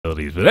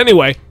abilities. But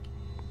anyway,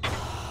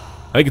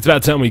 I think it's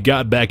about time we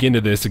got back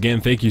into this.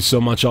 Again, thank you so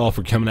much all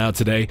for coming out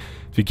today.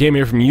 If you came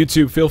here from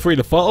YouTube, feel free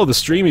to follow the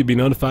stream. You'd be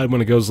notified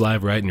when it goes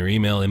live right in your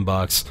email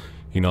inbox.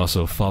 You can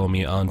also follow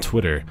me on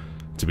Twitter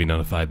to be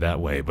notified that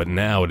way. But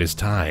now it is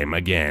time,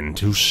 again,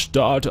 to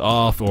start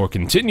off, or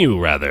continue,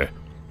 rather,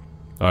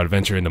 our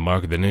adventure into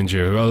Mark of the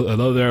Ninja.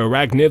 Hello there,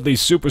 Arachnidly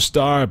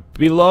Superstar,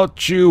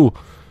 Pilochu,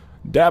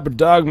 Dapper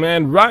Dog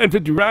Man, Ryan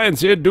 50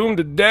 Ryan's here, Doomed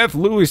to Death,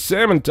 Louis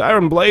Sam, and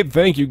Tyron Blade.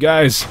 Thank you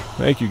guys.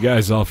 Thank you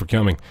guys all for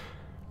coming.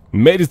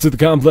 Made it to the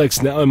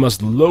complex, now I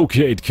must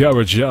locate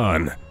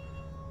Karajan.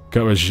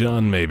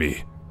 Karajan,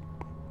 maybe.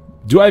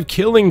 Do I have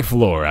Killing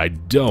Floor? I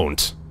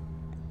don't.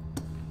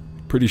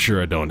 Pretty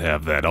sure I don't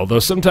have that, although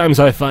sometimes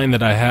I find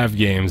that I have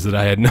games that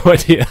I had no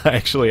idea I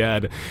actually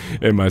had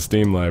in my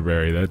Steam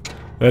library.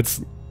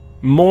 That's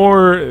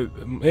more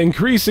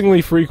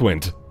increasingly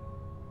frequent.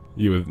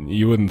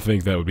 You wouldn't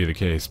think that would be the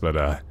case,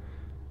 but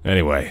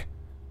anyway,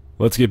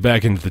 let's get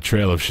back into the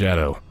Trail of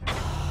Shadow.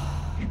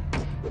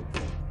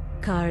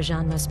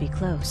 Karajan must be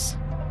close,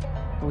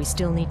 but we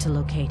still need to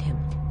locate him.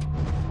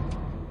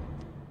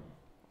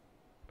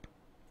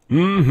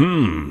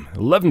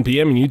 11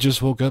 PM and you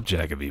just woke up,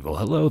 Jack of Evil.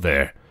 Hello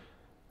there.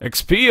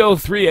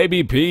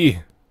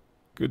 XP03ABP.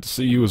 Good to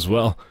see you as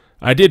well.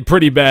 I did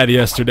pretty bad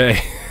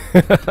yesterday.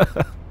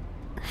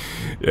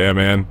 Yeah,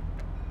 man.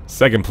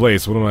 Second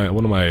place. What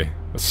am I?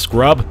 A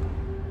scrub?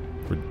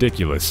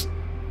 Ridiculous.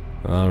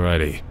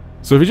 Alrighty.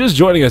 So if you're just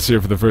joining us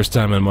here for the first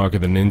time on Mark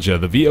of the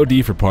Ninja, the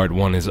VOD for part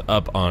 1 is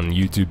up on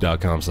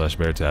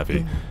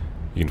youtube.com/BearTaffy.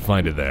 You can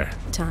find it there.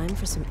 Time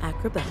for some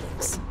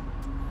acrobatics.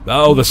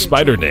 Oh, the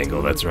spider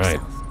dangle, that's right.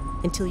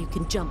 Until you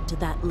can jump to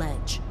that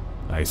ledge.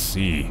 I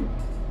see.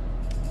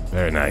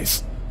 Very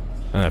nice.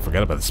 I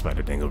forgot about the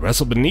spider dangle.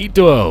 Wrestle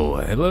Benito!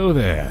 Hello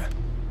there.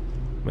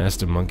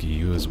 Master Monkey,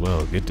 you as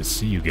well. Good to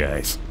see you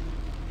guys.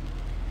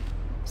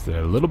 Is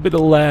there a little bit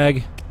of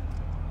lag?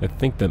 I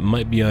think that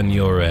might be on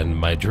your end.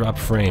 My drop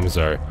frames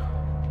are,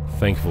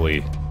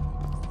 thankfully,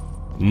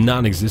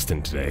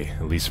 non-existent today,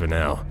 at least for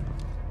now.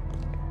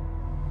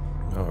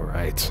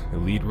 Alright.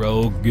 Elite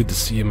Rogue, good to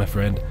see you, my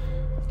friend.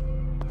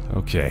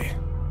 Okay.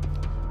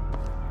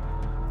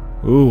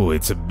 Ooh,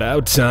 it's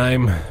about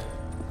time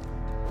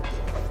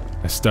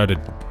I started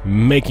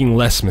making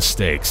less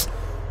mistakes.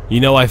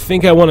 You know, I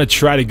think I want to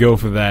try to go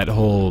for that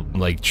whole,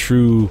 like,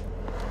 true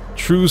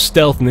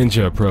stealth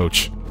ninja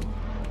approach,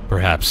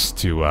 perhaps,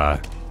 to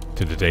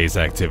today's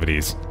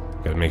activities.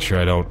 Gotta make sure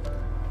I don't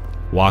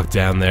walk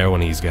down there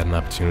when he's got an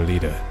opportunity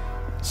to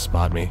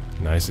spot me.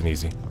 Nice and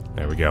easy.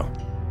 There we go.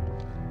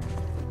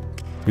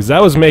 Because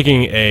I was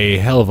making a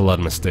hell of a lot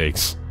of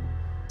mistakes.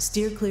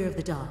 Steer clear of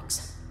the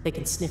dogs. They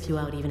can sniff you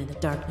out even in the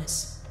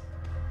darkness.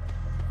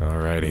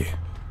 Alrighty.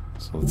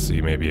 So let's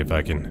see maybe if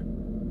I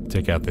can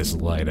take out this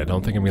light. I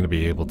don't think I'm going to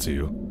be able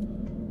to.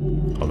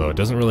 Although it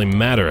doesn't really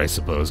matter, I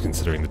suppose,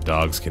 considering the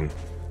dogs can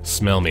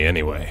smell me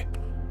anyway.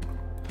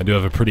 I do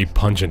have a pretty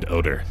pungent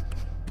odor.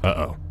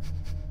 Uh-oh.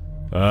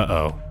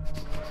 Uh-oh.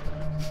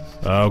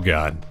 Oh,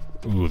 God.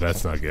 Ooh,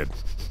 that's not good.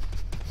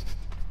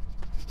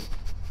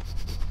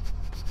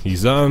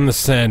 He's on the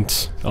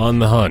scent. On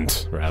the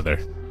hunt, rather.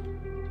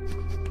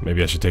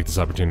 Maybe I should take this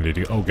opportunity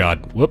to... Oh,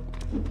 God. Whoop.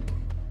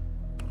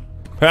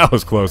 That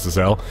was close as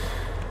hell.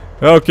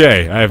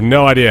 Okay, I have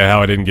no idea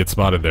how I didn't get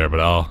spotted there, but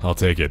I'll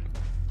take it.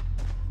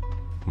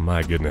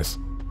 My goodness.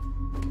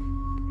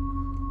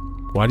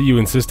 Why do you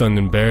insist on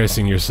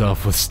embarrassing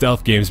yourself with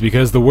stealth games?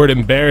 Because the word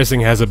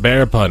embarrassing has a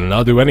bear pun, and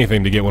I'll do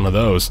anything to get one of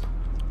those.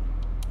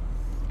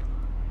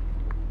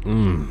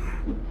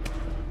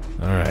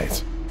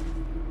 Alright.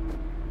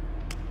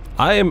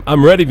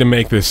 I'm ready to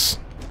make this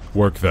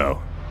work,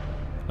 though.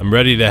 I'm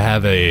ready to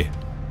have a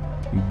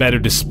better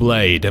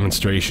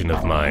demonstration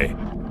of my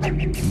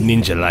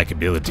ninja-like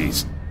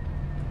abilities.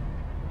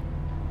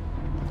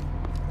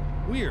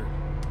 Weird.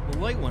 The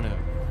light went out.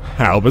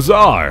 How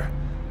bizarre!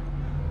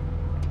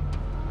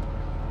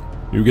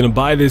 You were gonna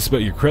buy this,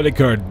 but your credit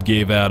card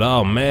gave out.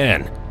 Oh,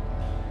 man.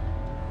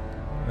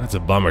 That's a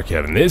bummer,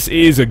 Kevin. This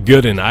is a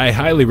good one. I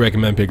highly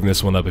recommend picking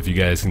this one up if you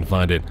guys can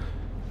find it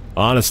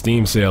on a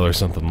Steam sale or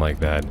something like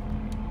that.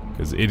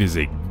 Because it is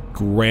a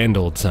grand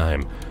old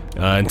time.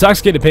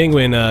 Intoxicated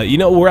Penguin, you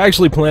know, we're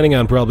actually planning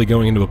on probably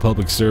going into a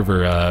public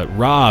server.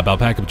 Rob,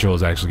 Alpaca Patrol,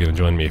 is actually going to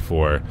join me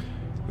for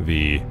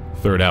the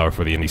 3rd hour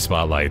for the Indie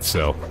Spotlight,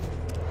 so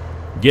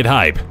get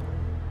hype.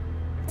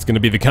 It's going to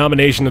be the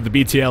combination of the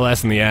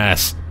BTLS and the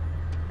ass.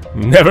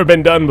 Never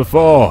been done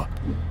before.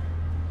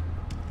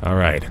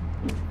 Alright.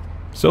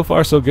 So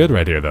far, so good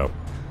right here, though.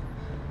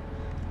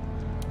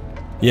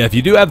 Yeah, if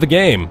you do have the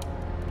game,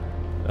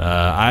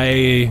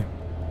 I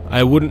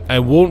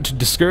won't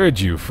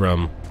discourage you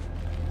from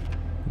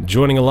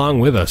joining along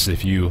with us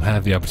if you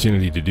have the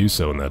opportunity to do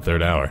so in that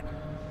 3rd hour.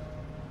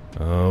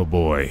 Oh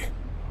boy.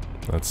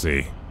 Let's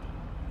see.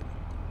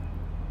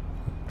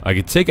 I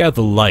could take out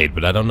the light,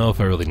 but I don't know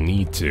if I really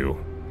need to.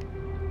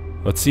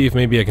 Let's see if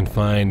maybe I can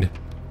find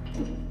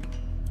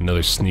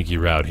another sneaky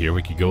route here.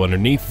 We could go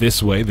underneath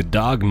this way. The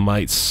dog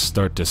might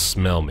start to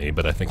smell me,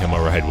 but I think I'm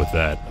alright with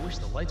that. I wish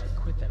the lights would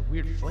quit that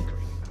weird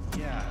flickering.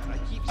 Yeah, I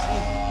keep seeing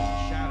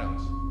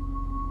shadows.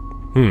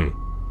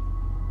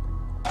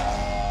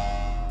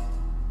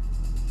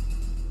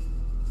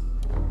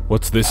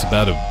 What's this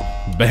about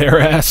a bear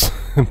ass?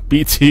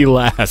 BT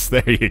last.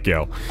 There you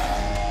go.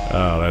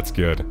 Oh, that's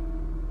good.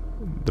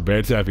 The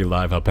Baer Taffy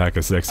Live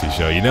Alpaca Sexy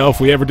Show. You know, if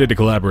we ever did a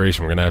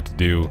collaboration, we're gonna have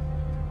to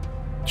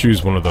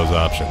choose one of those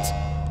options.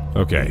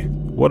 Okay,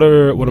 what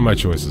are my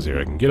choices here?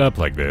 I can get up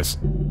like this.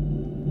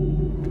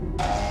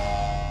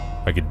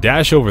 I could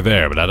dash over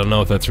there, but I don't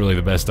know if that's really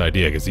the best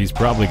idea, because he's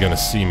probably gonna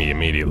see me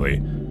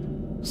immediately.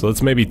 So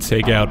let's maybe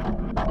take out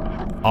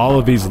all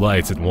of these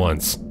lights at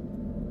once.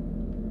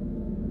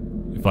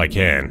 If I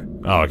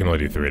can. Oh, I can only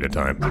do 3 at a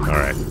time.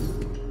 Alright.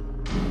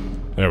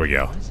 There we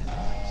go.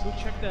 So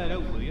check that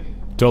out, will you?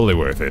 Totally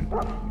worth it.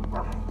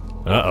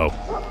 Uh-oh.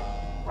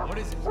 What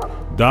is it?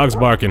 Dog's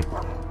barking.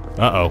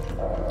 Uh-oh.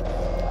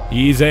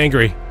 He's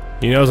angry.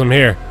 He knows I'm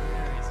here.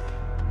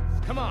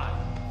 Come on.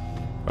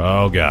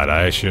 Oh god,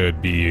 I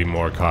should be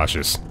more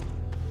cautious.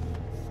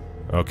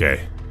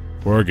 Okay.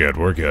 We're good,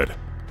 we're good.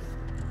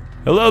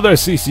 Hello there,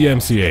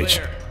 CCMCH.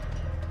 Claire.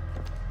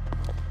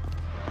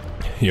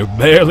 You're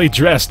barely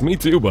dressed. Me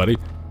too, buddy.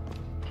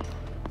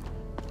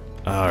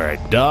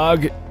 Alright,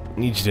 dog.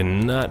 Need you to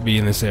not be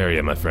in this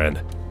area, my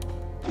friend.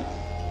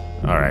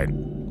 Alright.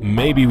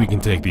 Maybe we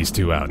can take these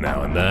two out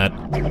now, and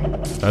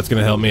that's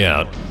gonna help me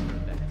out.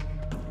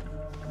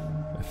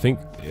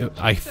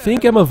 I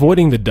think I'm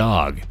avoiding the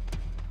dog.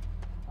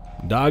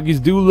 Doggies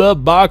do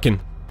love barking.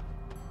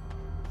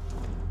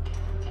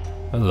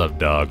 I love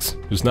dogs.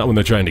 Just not when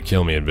they're trying to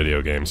kill me in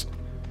video games.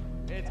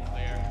 It's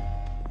clear.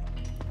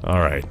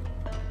 Alright.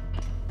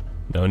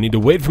 Now I need to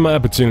wait for my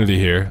opportunity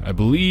here. I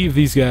believe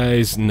these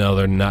guys... No,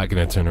 they're not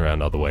going to turn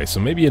around all the way. So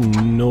maybe a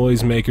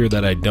noisemaker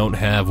that I don't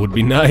have would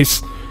be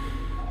nice.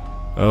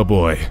 Oh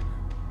boy.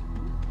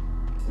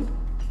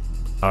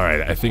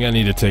 Alright, I think I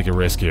need to take a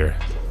risk here.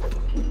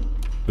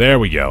 There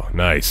we go.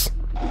 Nice.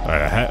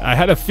 Alright, I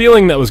had a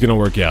feeling that was going to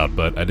work out,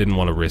 but I didn't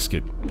want to risk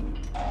it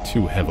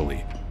too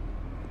heavily.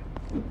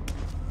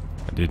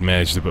 I did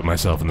manage to put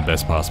myself in the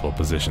best possible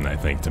position, I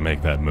think, to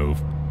make that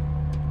move.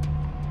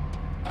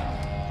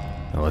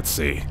 Now let's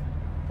see.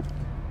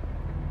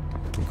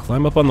 I'll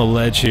climb up on the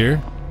ledge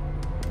here.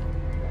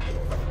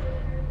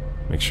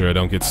 Make sure I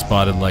don't get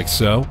spotted like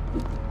so.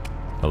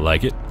 I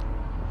like it.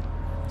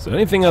 So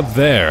anything up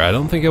there, I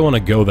don't think I want to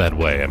go that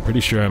way. I'm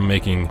pretty sure I'm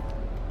making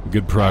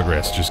good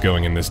progress just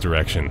going in this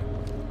direction.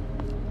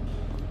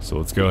 So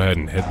let's go ahead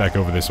and head back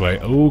over this way.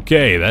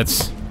 Okay,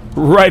 that's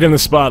right in the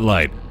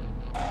spotlight.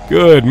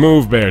 Good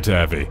move, Baer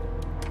Taffy.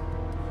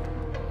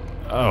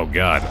 Oh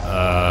god.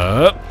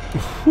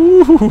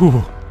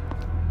 Whew.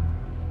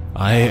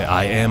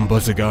 I am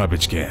but a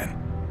garbage can.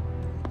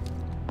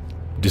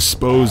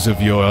 Dispose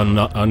of your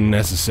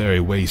unnecessary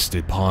waste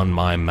upon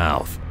my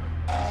mouth.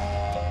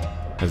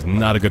 That's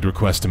not a good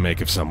request to make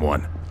of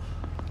someone.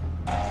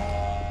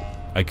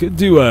 I could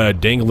do a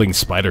dangling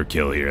spider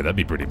kill here, that'd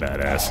be pretty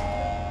badass.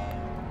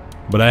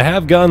 But I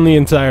have gone the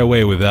entire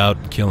way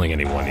without killing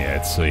anyone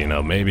yet, so you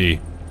know,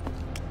 maybe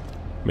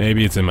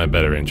it's in my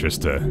better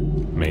interest to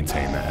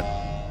maintain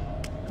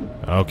that.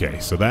 Okay,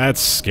 so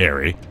that's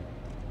scary.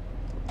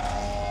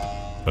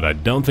 But I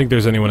don't think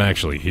there's anyone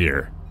actually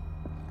here.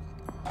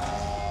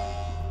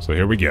 So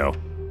here we go.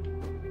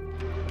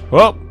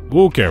 Oh!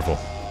 Ooh, careful.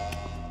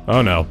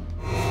 Oh no.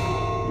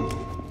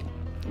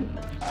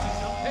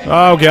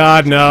 Oh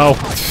god, no.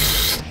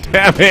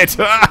 Damn it!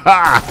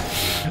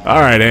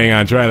 Alright, hang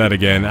on, try that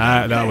again.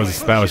 That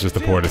was just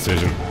a poor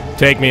decision.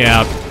 Take me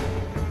out.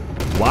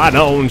 Why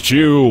don't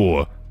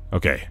you?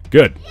 Okay,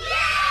 good.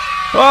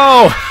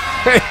 Oh!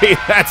 Hey,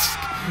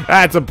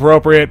 that's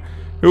appropriate.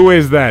 Who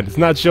is that? It's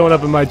not showing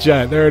up in my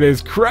chat. There it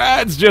is.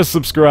 Krads just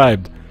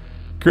subscribed.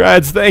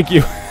 Krads, thank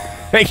you.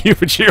 Thank you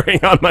for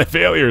cheering on my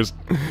failures.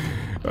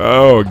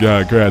 Oh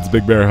god, Krads,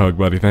 big bear hug,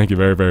 buddy. Thank you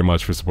very, very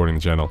much for supporting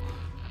the channel.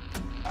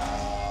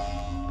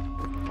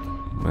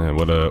 Man,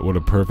 what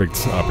a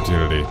perfect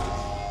opportunity.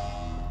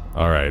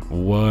 Alright,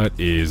 what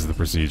is the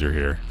procedure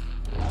here?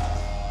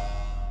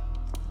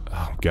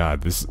 Oh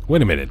god, this...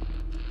 Wait a minute.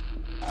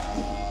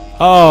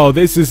 Oh,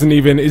 this isn't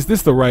even... Is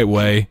this the right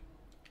way?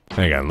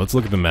 Hang on, let's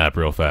look at the map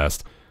real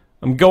fast.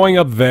 I'm going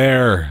up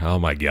there! Oh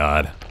my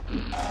god.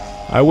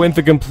 I went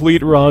the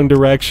complete wrong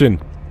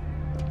direction.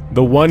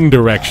 The one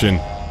direction.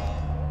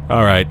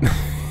 Alright.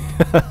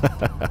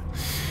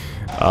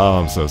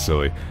 Oh, I'm so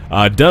silly.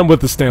 Done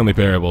with the Stanley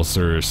Parable,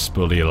 Sir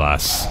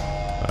Spildilas.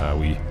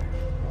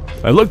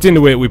 I looked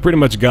into it, we pretty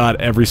much got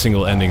every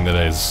single ending that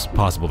is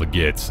possible to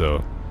get,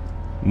 so...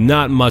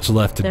 Not much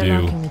left to do.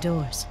 They're locking the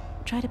doors.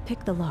 Try to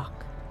pick the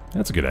lock.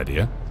 That's a good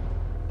idea.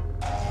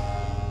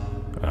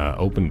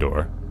 Open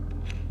door.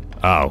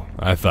 Oh,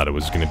 I thought it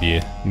was gonna be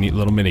a neat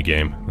little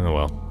minigame. Oh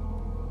well.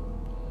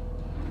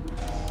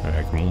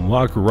 Alright, I can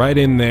walk right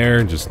in there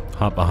and just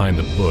hop behind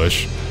the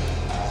bush.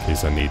 In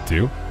case I need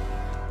to.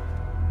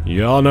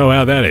 You all know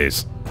how that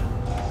is.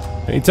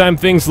 Anytime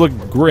things look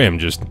grim,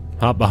 just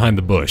hop behind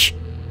the bush.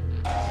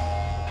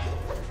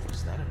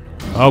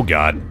 Oh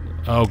god.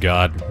 Oh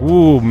god.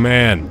 Ooh,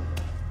 man.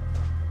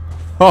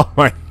 Oh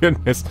my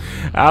goodness.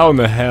 How in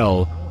the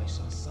hell? Oh, I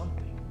saw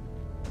something.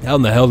 How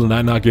in the hell did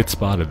I not get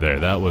spotted there?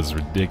 That was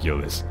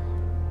ridiculous.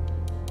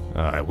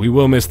 Alright, we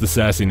will miss the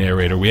sassy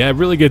narrator. We had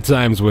really good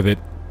times with it.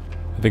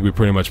 I think we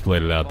pretty much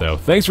played it out, though.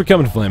 Thanks for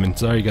coming, Flamin'.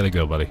 Sorry you gotta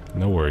go, buddy.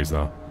 No worries,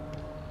 though.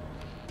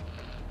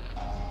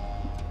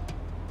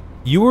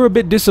 You were a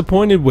bit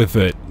disappointed with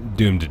it,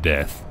 Doomed to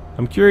Death.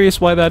 I'm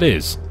curious why that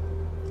is.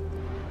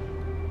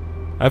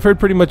 I've heard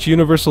pretty much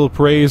universal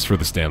praise for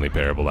the Stanley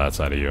Parable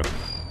outside of you.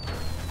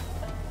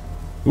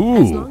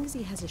 Ooh. As long as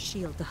he has a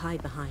shield to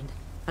hide behind,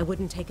 I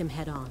wouldn't take him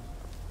head on.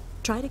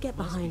 Try to get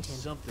behind him,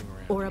 Something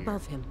around or here.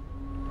 above him.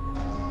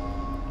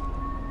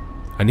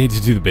 I need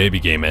to do the baby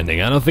game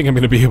ending. I don't think I'm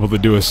going to be able to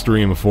do a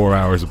stream of 4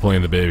 hours of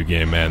playing the baby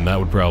game, man. That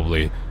would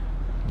probably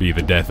be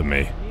the death of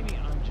me. Maybe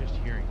I'm just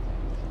hearing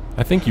things.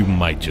 I think you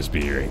might just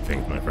be hearing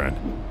things, my friend.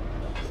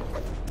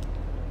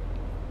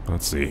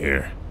 Let's see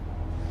here.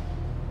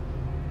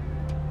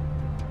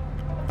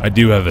 I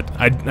do have it.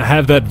 I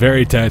have that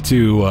very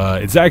tattoo.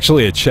 It's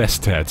actually a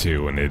chest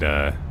tattoo, and it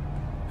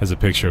has a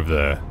picture of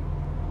the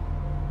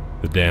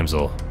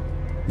damsel,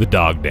 the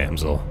dog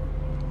damsel,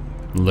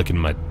 licking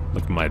my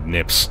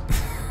nips.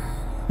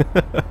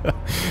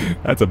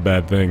 That's a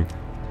bad thing.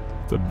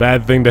 It's a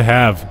bad thing to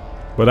have,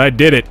 but I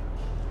did it.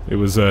 It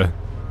was a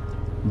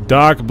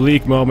dark,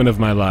 bleak moment of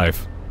my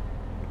life.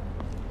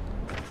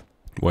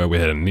 Where are we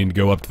heading? Need to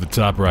go up to the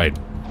top right.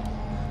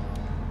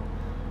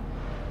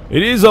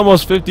 It is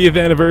almost 50th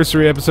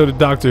anniversary episode of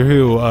Doctor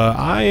Who.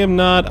 I am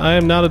not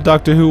a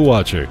Doctor Who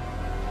watcher,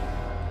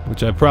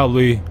 which I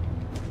probably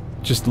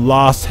just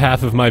lost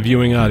half of my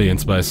viewing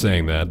audience by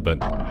saying that,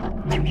 but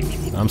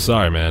I'm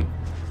sorry, man.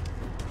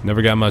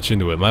 Never got much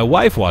into it. My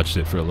wife watched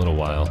it for a little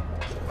while.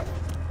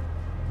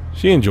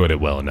 She enjoyed it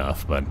well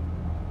enough, but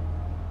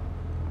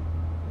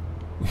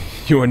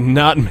you are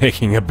not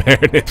making a Baer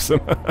Nipson.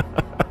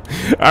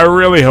 I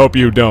really hope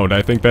you don't.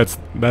 I think that's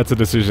a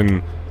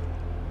decision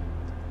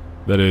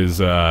that is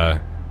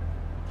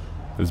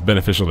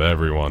beneficial to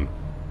everyone.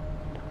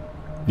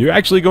 You're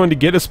actually going to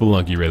get a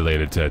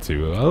Spelunky-related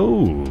tattoo.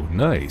 Oh,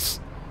 nice.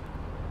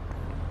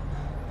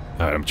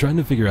 Alright, I'm trying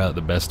to figure out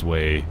the best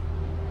way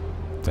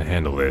to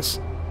handle this.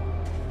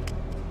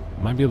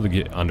 Might be able to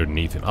get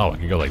underneath him. Oh, I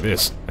can go like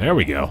this. There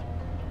we go.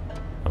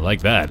 I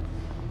like that.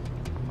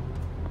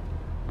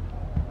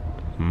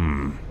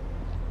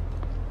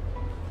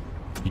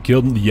 He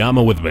killed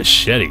Yama with a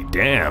machete.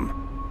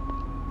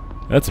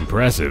 Damn. That's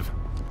impressive.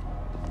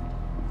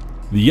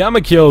 The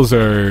Yama kills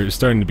are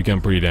starting to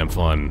become pretty damn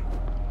fun.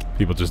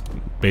 People just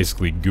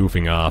basically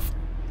goofing off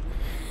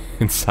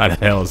inside of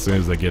hell as soon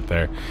as they get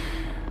there.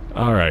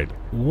 Alright,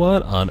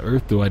 what on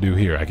earth do I do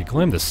here? I could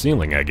climb the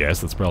ceiling, I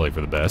guess. That's probably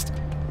for the best.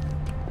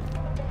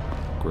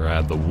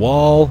 Grab the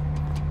wall.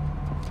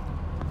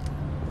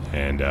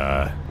 And,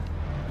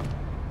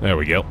 there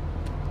we go.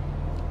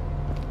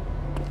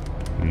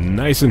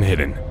 Nice and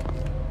hidden.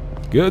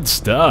 Good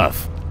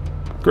stuff.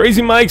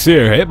 Crazy Mike's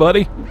here. Hey,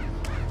 buddy.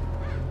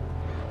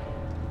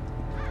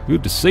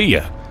 Good to see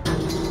ya.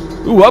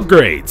 Ooh,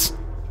 upgrades!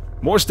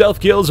 More stealth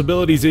kills,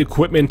 abilities,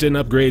 equipment, and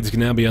upgrades can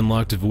now be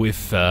unlocked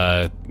with,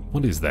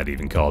 what is that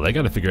even called? I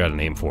gotta figure out a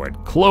name for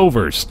it.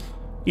 Clovers!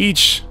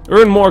 Each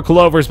earn more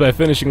clovers by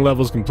finishing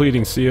levels,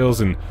 completing seals,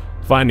 and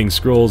finding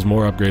scrolls.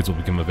 More upgrades will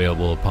become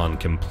available upon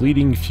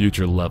completing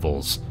future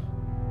levels.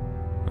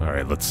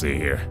 Alright, let's see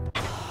here.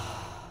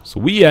 So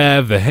we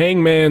have the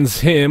Hangman's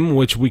Hymn,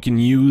 which we can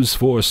use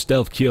for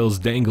stealth kills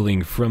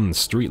dangling from the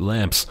street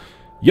lamps.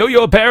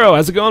 Yo-Yo Aparo,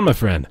 how's it going, my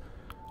friend?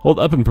 Hold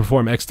up and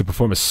perform X to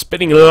perform a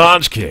spinning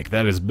launch kick.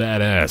 That is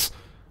badass.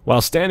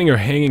 While standing or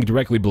hanging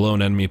directly below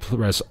an enemy,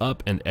 press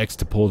up and X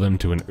to pull them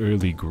to an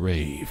early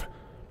grave.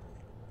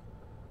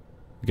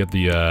 We got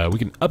the, we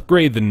can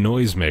upgrade the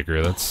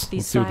noisemaker. Let's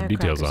see what the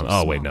details on.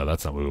 Oh, wait, no,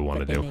 that's not what we want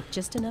to do. They make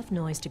just enough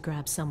noise to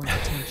grab someone's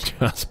attention.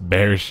 Just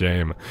bare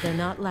shame. They're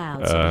not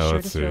loud, so be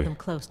sure to throw see. them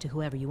close to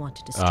whoever you want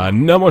to distract.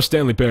 No more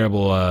Stanley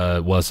Parable,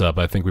 what's up?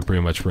 I think we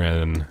pretty much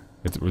ran,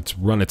 it's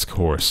run its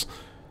course.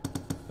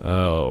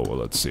 Oh, well,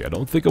 let's see. I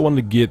don't think I want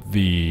to get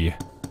the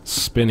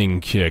spinning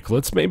kick.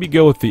 Let's maybe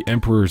go with the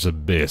Emperor's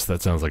Abyss.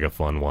 That sounds like a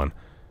fun one.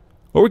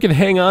 Or we can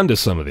hang on to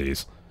some of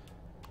these.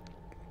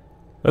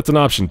 That's an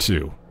option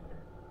too.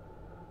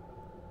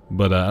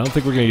 But I don't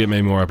think we're going to get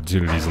many more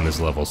opportunities in this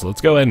level. So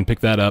let's go ahead and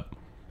pick that up.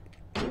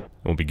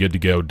 We'll be good to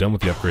go. Done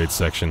with the upgrade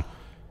section.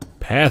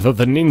 Path of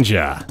the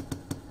Ninja.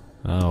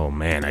 Oh,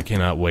 man. I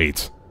cannot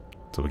wait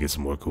till we get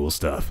some more cool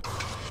stuff.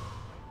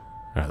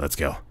 Alright, let's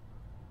go.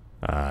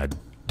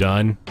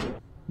 Done.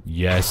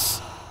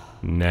 Yes.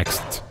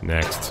 Next.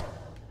 Next.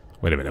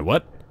 Wait a minute,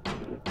 what?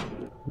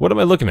 What am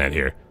I looking at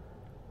here?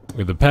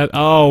 With the pet.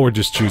 Oh, we're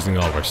just choosing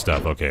all of our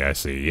stuff. Okay, I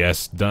see.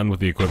 Yes, done with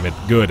the equipment.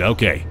 Good,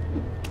 okay.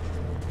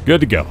 Good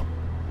to go.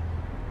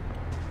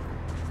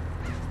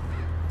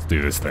 Let's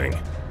do this thing.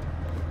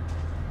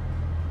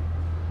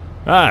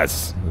 Ah,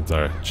 it's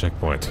our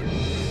checkpoint.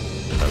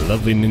 A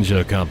lovely ninja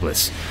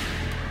accomplice.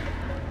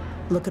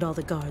 Look at all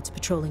the guards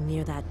patrolling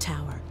near that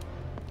tower.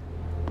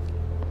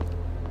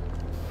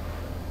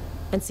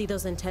 And see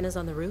those antennas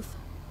on the roof?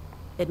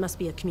 It must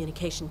be a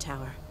communication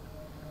tower.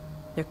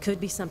 There could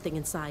be something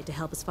inside to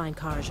help us find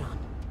Karajan.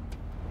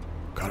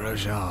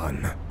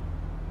 Karajan.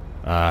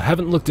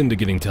 Haven't looked into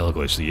getting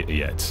teleglitch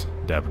yet,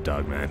 Dapper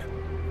Dogman.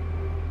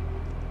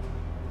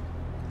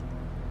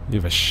 You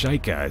have a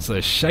Shaika. Is that a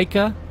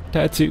Shaika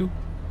tattoo?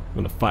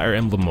 And a Fire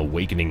Emblem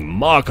Awakening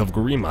Mark of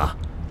Grima.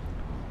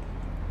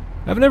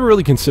 I've never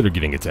really considered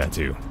getting a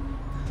tattoo.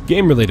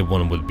 Game-related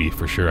one would be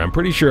for sure. I'm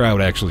pretty sure I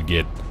would actually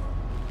get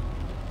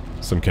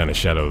some kind of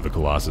Shadow of the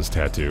Colossus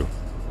tattoo.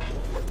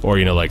 Or,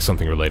 you know, like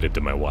something related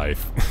to my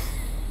wife.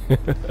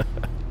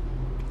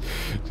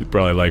 She'd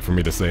probably like for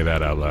me to say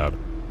that out loud.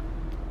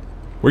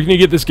 Where can you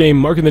get this game?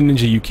 Mark of the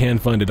Ninja, you can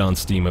find it on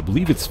Steam. I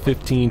believe it's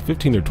 $15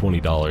 or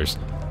 $20.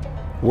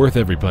 Worth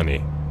every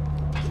penny.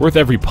 Worth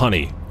every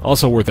punny.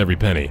 Also worth every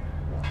penny.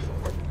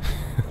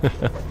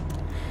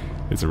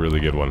 It's a really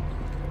good one.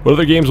 What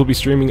other games will be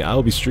streaming? I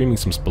will be streaming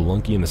some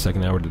Spelunky in the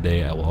second hour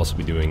today. I will also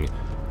be doing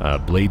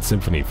Blade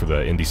Symphony for the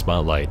Indie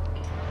Spotlight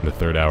in the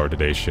third hour of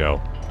today's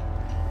show.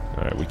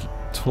 Alright, we could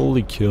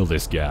totally kill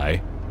this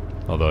guy.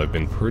 Although I've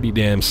been pretty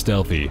damn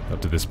stealthy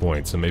up to this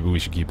point, so maybe we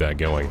should keep that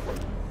going.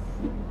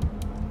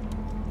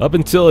 Up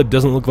until it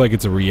doesn't look like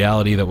it's a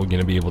reality that we're going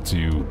to be able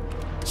to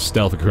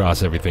stealth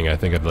across everything, I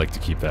think I'd like to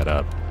keep that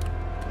up.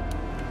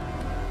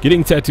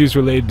 Getting tattoos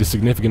related to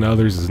significant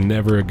others is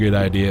never a good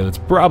idea. That's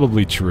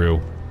probably true.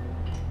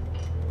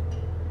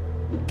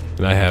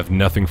 And I have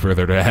nothing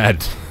further to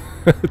add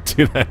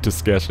to that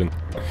discussion.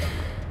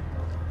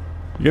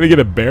 You gonna get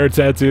a bear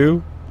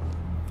tattoo?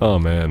 Oh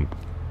man.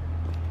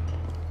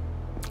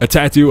 A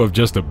tattoo of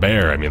just a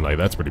bear, I mean, like,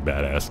 that's pretty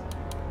badass.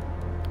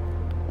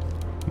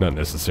 Not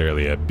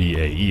necessarily a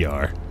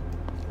B-A-E-R.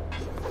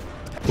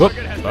 Whoop.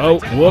 Oh,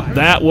 whoop.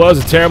 That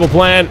was a terrible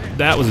plan.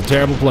 That was a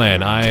terrible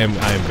plan. I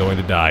am going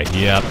to die.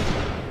 Yep.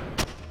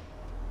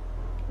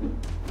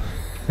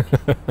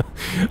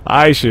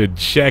 I should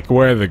check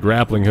where the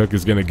grappling hook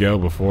is going to go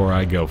before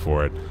I go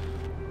for it.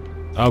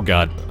 Oh,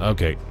 God.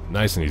 Okay.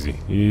 Nice and easy.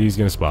 He's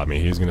going to spot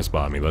me. He's going to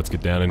spot me. Let's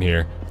get down in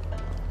here.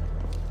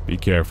 Be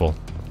careful.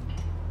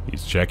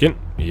 He's checking.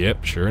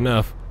 Yep, sure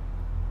enough.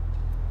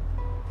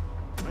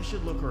 I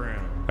should look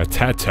around. A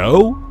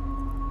tattoo?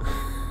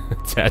 A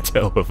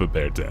tattoo of a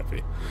bear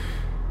taffy.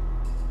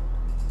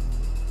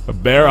 A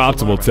bear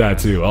optimal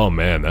tattoo. Oh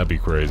man, that'd be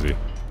crazy.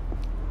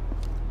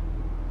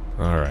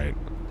 Alright.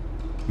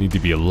 Need to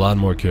be a lot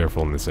more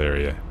careful in this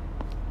area.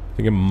 I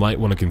think I might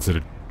want to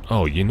consider...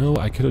 Oh, you know,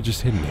 I could have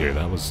just hidden here.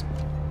 That was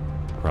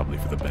probably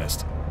for the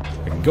best.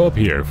 I can go up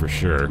here for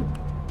sure.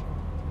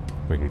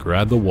 We can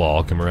grab the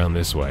wall, come around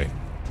this way.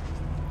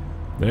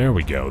 There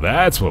we go.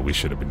 That's what we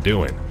should have been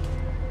doing.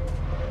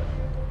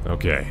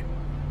 Okay.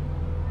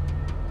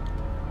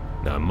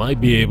 Now I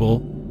might be able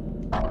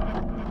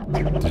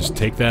to just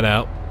take that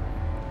out.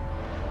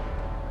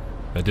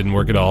 That didn't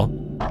work at all.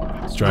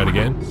 Let's try it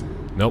again.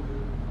 Nope.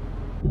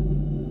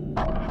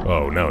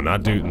 Oh no,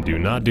 do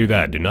not do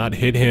that. Do not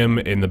hit him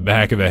in the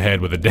back of the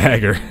head with a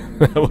dagger.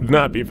 That would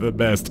not be for the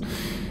best.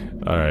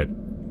 Alright.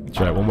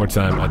 Try it one more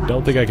time. I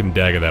don't think I can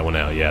dagger that one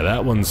out. Yeah,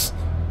 that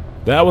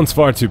one's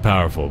far too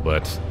powerful,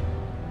 but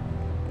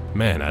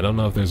man, I don't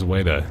know if there's a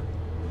way to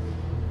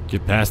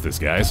get past this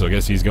guy, so I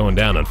guess he's going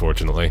down,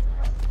 unfortunately.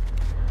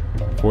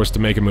 Forced to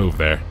make a move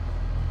there.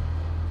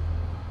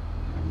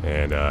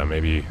 And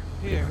maybe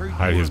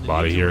hide his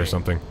body here or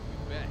something.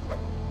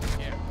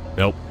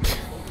 Nope.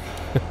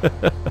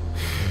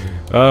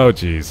 Oh,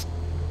 jeez.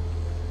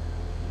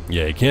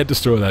 Yeah, you can't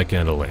destroy that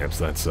kind of lamps.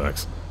 That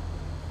sucks.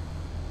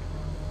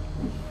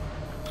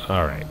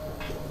 Alright.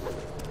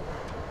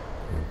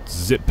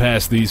 Zip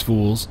past these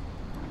fools.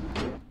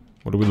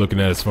 What are we looking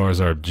at as far as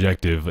our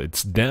objective?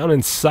 It's down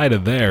inside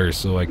of there,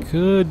 so I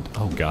could...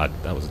 Oh god,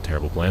 that was a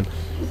terrible plan.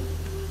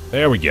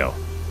 There we go.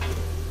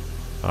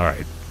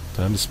 Alright,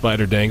 time to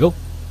spider dangle.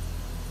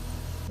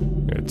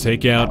 Gonna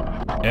take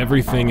out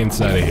everything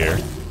inside of here.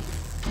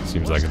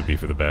 Seems like it'd be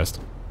for the best.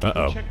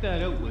 Uh-oh. Check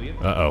that out, will you?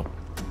 Uh-oh.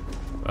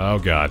 Oh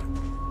god.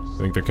 I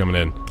think they're coming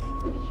in.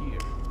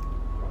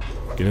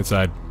 Get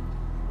inside.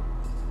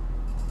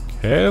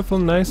 Careful,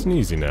 nice and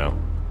easy now.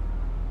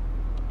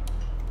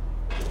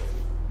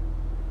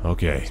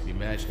 Okay. Be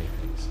imagining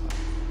things.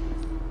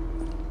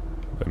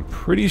 I'm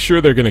pretty sure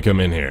they're gonna come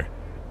in here.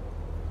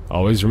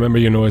 Always remember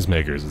your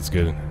noisemakers. It's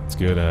good. It's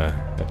good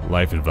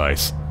life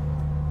advice.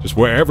 Just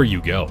wherever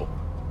you go,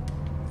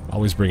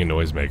 always bring a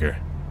noisemaker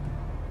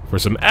for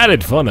some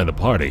added fun at a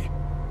party.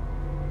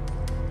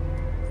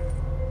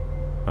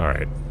 All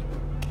right.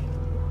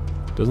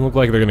 Doesn't look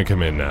like they're gonna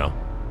come in now.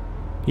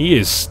 He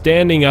is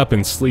standing up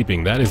and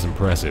sleeping. That is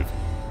impressive.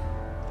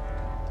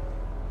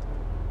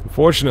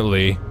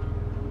 Unfortunately,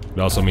 it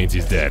also means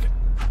he's dead.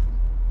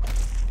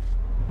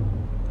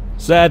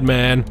 Sad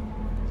man.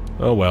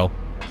 Oh well.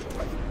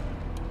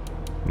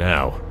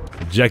 Now,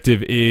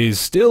 objective is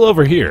still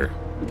over here.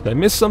 Did I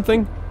miss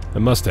something? I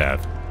must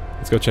have.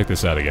 Let's go check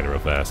this out again real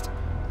fast.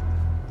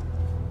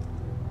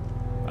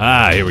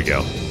 Ah, here we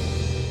go.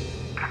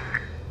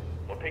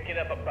 We're picking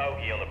up a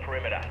bogey on the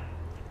perimeter.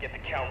 Get the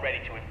count ready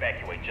to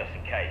evacuate just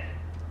in case.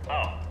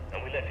 Oh,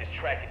 and we left his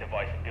tracking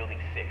device in Building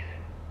 6.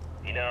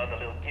 You know, the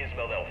little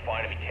gizmo they'll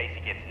find him in case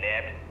he gets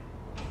nabbed?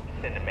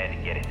 Send a man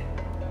to get it.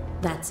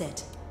 That's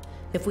it.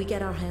 If we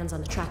get our hands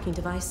on the tracking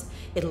device,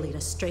 it'll lead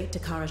us straight to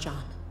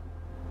Karajan.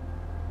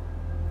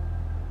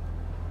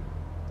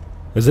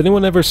 Has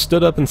anyone ever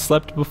stood up and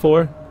slept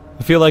before?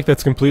 I feel like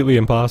that's completely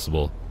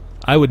impossible.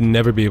 I would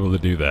never be able to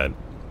do that.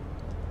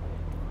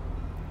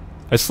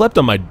 I slept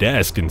on my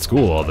desk in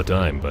school all the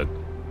time, but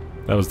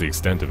that was the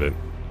extent of it.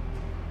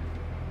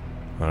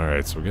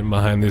 Alright, so we're getting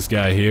behind this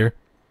guy here.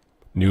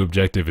 New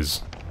objective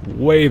is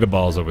weigh the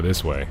balls over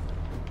this way.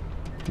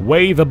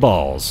 Weigh the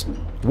balls.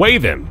 Weigh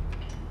them!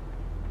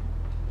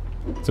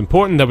 It's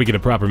important that we get a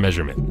proper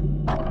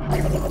measurement. Might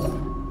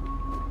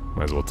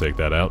as well take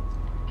that out.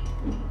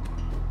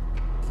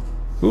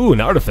 Ooh, an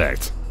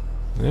artifact.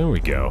 There we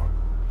go.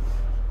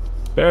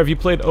 Baer, have you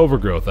played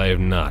Overgrowth? I have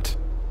not.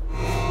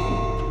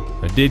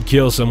 I did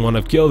kill someone.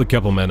 I've killed a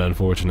couple men,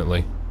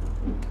 unfortunately.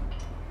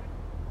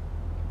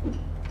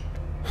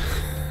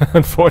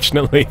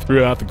 Unfortunately,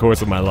 throughout the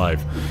course of my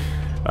life,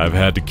 I've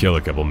had to kill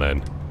a couple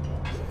men.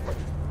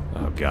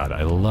 Oh god,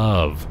 I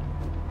love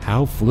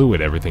how fluid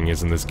everything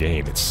is in this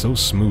game. It's so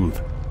smooth.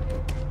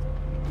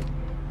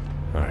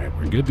 Alright,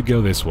 we're good to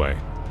go this way.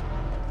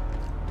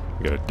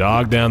 We got a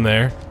dog down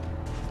there.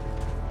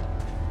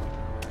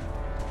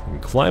 We can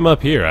climb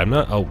up here. I'm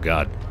not... Oh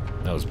god,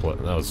 that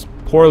was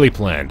poorly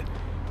planned.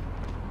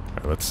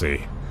 Alright, let's see.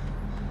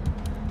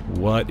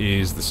 What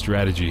is the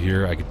strategy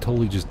here? I could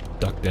totally just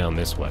duck down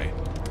this way.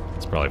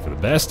 It's probably for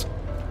the best.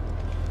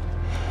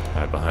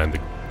 Hide behind the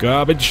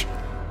garbage.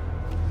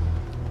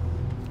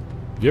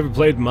 Have you ever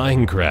played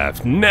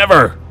Minecraft?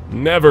 Never!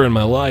 Never in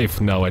my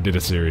life! No, I did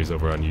a series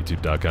over on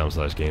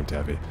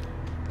youtube.com/GameTaffy.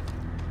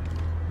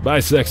 Bye,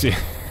 sexy.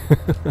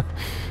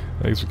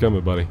 Thanks for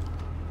coming, buddy.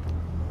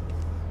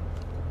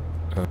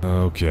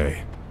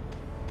 Okay.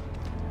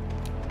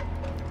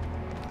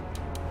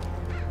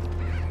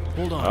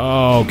 Hold on.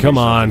 Oh, come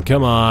on,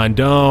 come on.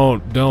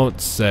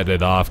 Don't set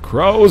it off,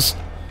 crows!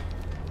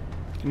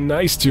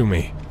 Nice to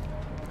me.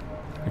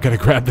 I gotta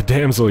grab the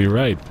damsel, you're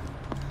right.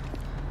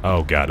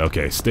 Oh god,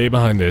 okay, stay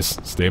behind this.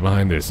 Stay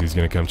behind this. He's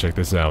gonna come check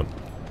this out.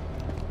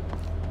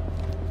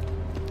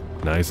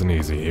 Nice and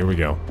easy. Here we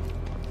go.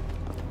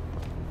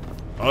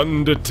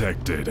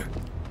 Undetected.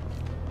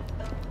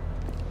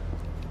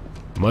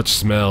 Much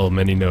smell,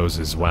 many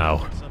noses. Wow.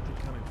 Something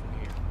coming from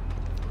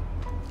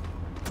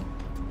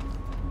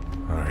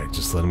here. Alright,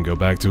 just let him go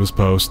back to his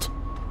post.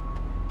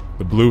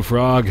 The blue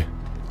frog.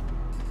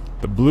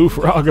 The blue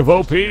frog of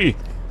OP!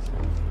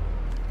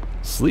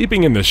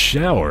 Sleeping in the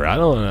shower. I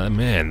don't...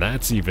 man,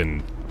 that's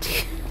even...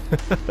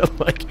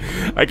 like,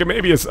 I can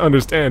maybe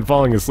understand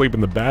falling asleep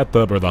in the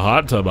bathtub or the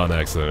hot tub on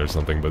accident or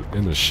something, but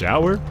in the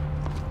shower?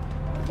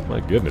 My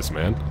goodness,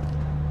 man.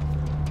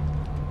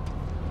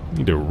 You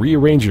need to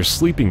rearrange your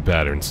sleeping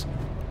patterns.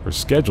 Or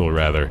schedule,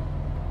 rather.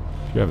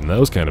 If you're having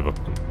those kind of a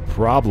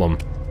problem.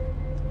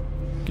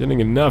 Getting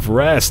enough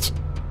rest.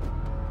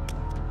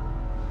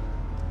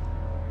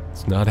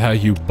 It's not how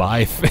you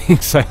buy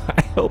things. I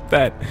hope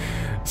that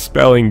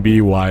spelling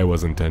BY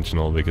was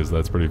intentional, because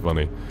that's pretty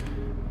funny.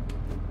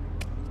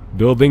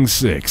 Building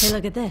 6. Hey,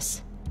 look at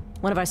this.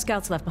 One of our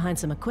scouts left behind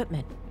some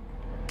equipment.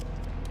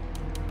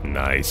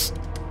 Nice.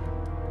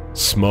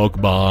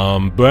 Smoke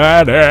bomb.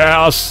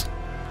 Badass!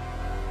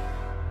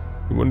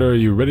 I wonder, are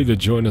you ready to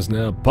join us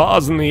now?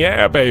 Paws in the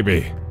air,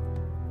 baby!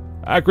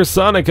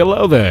 Acrosonic,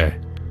 hello there!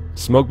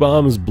 Smoke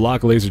bombs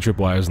block laser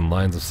tripwires and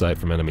lines of sight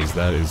from enemies.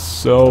 That is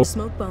so...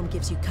 Smoke bomb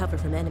gives you cover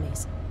from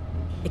enemies.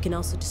 It can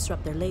also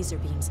disrupt their laser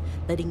beams,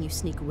 letting you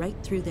sneak right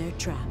through their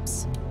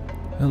traps.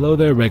 Hello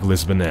there,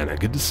 Reckless Banana.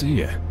 Good to see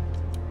you.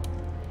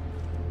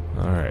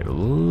 Alright,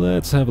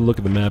 let's have a look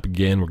at the map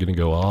again. We're gonna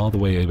go all the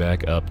way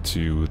back up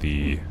to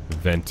the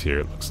vent here,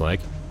 it looks like.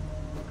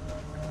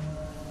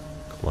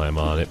 Climb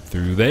on it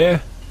through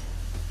there.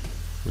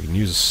 We can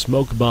use a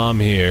smoke bomb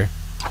here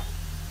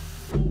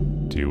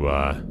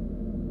to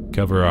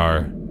cover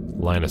our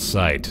line of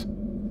sight.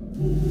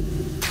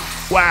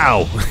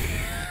 Wow!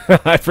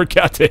 I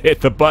forgot to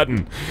hit the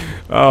button.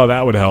 Oh,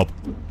 that would help.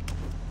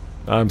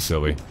 I'm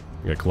silly.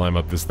 I gotta climb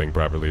up this thing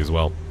properly as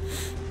well.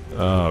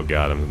 Oh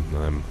god,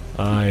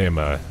 I am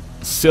a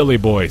silly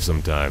boy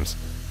sometimes.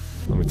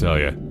 Let me tell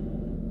you.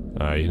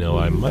 You know,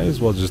 I might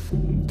as well just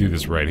do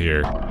this right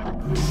here.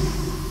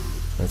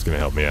 That's gonna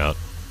help me out.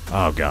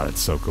 Oh god, it's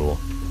so cool.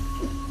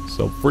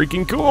 So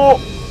freaking cool!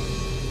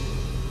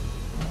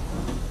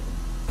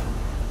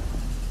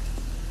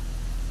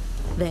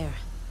 There.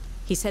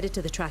 He's headed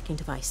to the tracking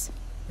device.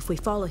 If we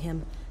follow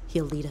him,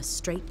 he'll lead us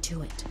straight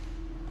to it.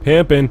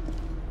 Pimpin'.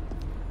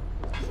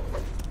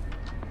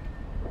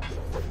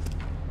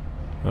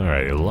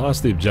 Alright, I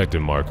lost the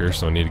objective marker,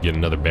 so I need to get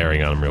another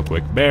bearing on him real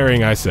quick.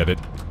 Bearing, I said it.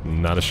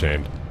 Not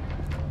ashamed.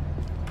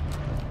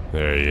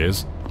 There he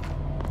is.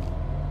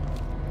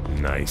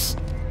 Nice.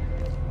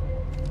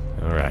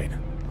 Alright.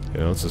 You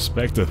don't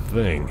suspect a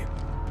thing.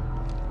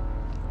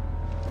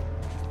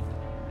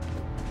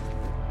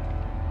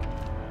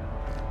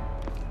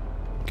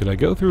 Could I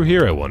go through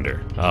here, I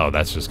wonder? Oh,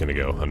 that's just gonna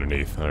go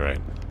underneath. Alright.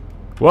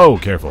 Whoa,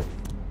 careful.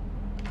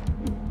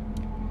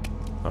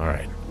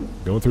 Alright.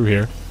 Going through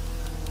here.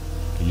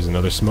 Use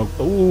another smoke.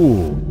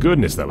 Ooh,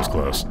 goodness, that was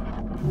close.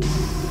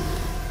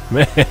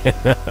 Man,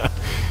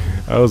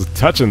 I was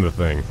touching the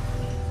thing.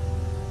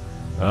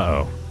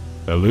 Uh-oh.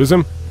 Did I lose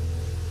him?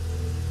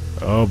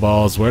 Oh,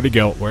 balls. Where'd he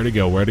go? Where'd he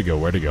go? Where'd he go?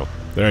 Where'd he go?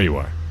 There you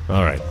are.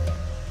 Alright.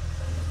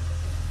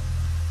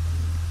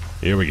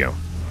 Here we go.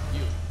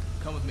 You,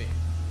 come with me.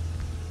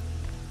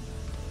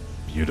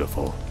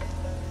 Beautiful.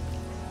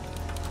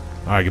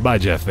 Alright, goodbye,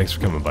 Jeff. Thanks for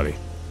coming, buddy.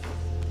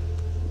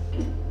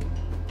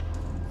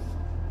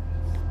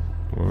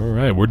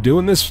 Alright, we're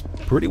doing this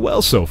pretty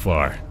well so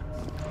far.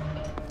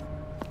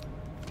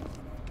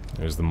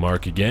 There's the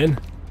mark again.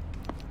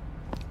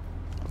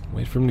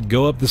 Wait for him to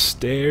go up the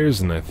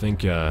stairs, and I think,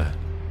 can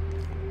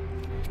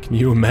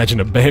you imagine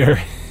a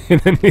bear in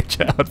a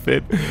ninja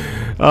outfit?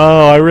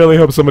 Oh, I really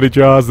hope somebody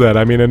draws that.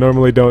 I mean, I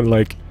normally don't,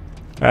 like,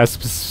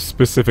 ask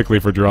specifically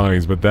for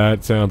drawings, but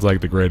that sounds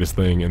like the greatest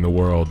thing in the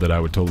world that I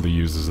would totally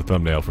use as a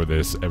thumbnail for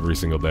this every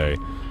single day.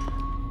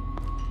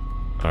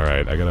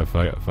 Alright, I gotta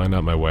find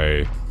out my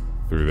way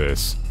through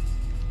this.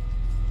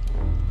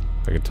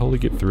 I can totally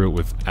get through it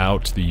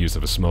without the use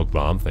of a smoke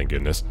bomb, thank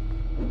goodness.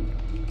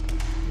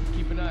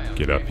 Keep an eye on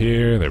Get up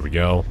here, there we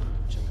go.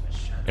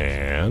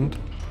 And...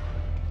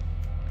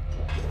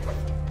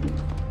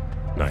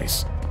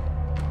 nice.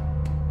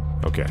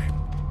 Okay.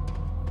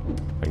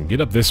 I can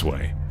get up this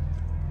way.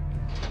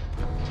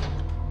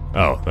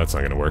 Oh, that's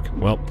not gonna work.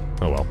 Well,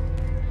 oh well.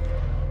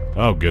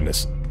 Oh,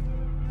 goodness.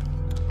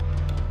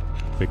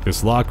 Pick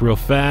this lock real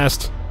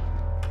fast.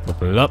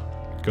 Open it up.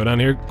 Go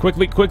down here.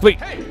 Quickly, quickly!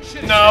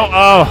 No!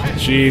 Oh,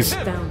 jeez.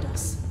 Found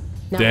us.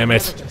 Now Damn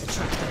it. never just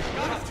track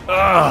them.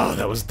 Oh,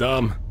 that was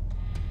dumb.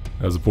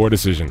 That was a poor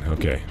decision.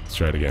 Okay, let's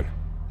try it again.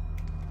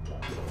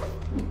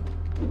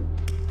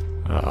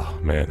 Oh,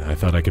 man, I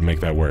thought I could make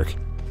that work.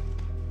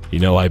 You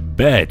know, I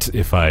bet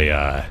if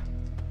I,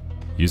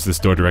 use this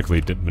door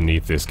directly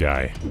beneath this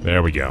guy.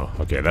 There we go.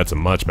 Okay, that's a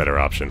much better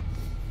option.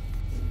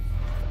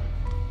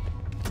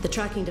 The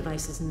tracking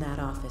device is in that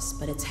office,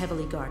 but it's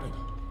heavily guarded.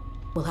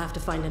 We'll have to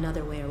find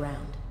another way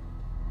around.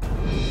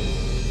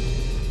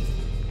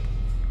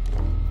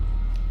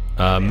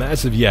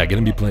 Massive, yeah,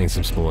 gonna be playing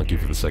some Spelunky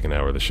for the second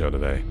hour of the show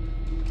today.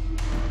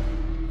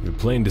 You're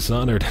playing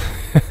Dishonored.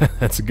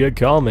 That's a good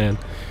call, man.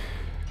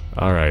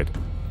 Alright,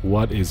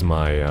 what is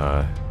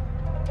my,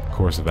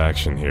 course of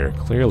action here?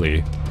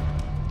 Clearly,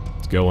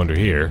 let's go under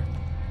here.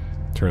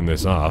 Turn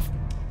this off.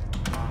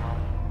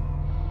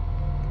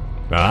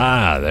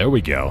 Ah, there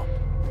we go.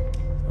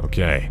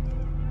 Okay.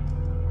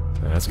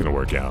 That's gonna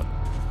work out.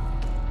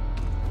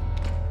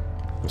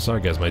 I'm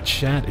sorry, guys, my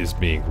chat is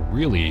being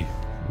really,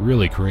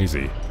 really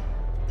crazy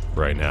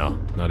right now.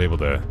 Not able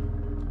to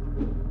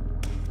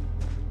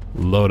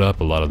load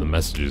up a lot of the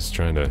messages,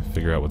 trying to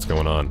figure out what's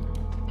going on.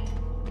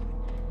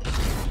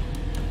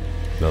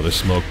 Another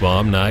smoke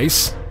bomb,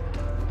 nice.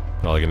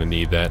 Probably gonna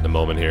need that in a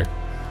moment here.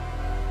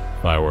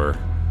 If I were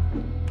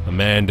a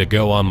man to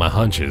go on my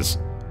hunches.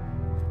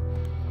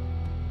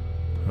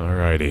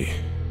 Alrighty.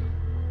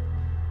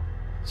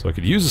 So I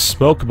could use a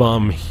smoke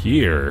bomb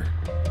here.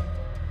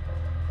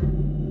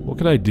 What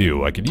could I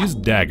do? I could use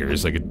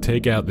daggers. I could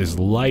take out this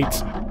light.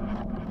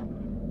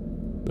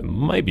 That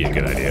might be a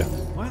good idea.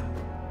 What?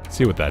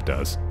 See what that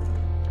does.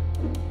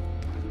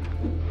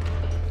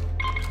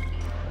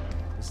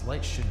 This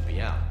light shouldn't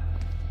be out.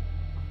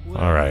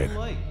 Alright.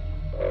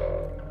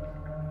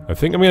 I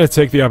think I'm gonna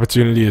take the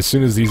opportunity as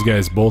soon as these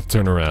guys both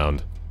turn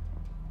around.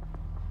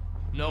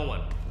 No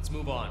one. Let's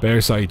move on.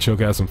 Baer saw you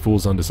choke out some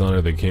fools on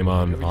Dishonored that came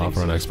on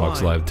offer on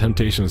Xbox Live.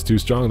 Temptation is too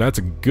strong. That's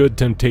a good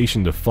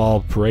temptation to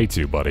fall prey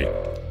to, buddy.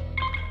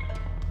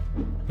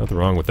 Nothing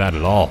wrong with that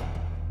at all.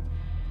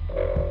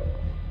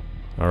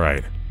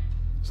 Alright.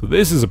 So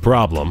this is a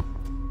problem.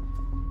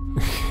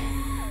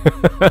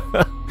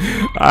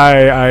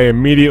 I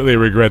immediately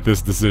regret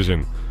this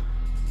decision.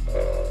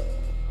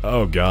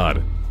 Oh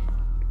god.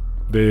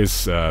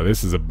 This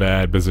is a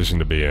bad position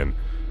to be in.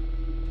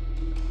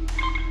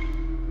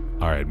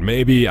 Alright,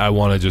 maybe I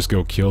want to just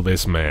go kill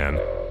this man.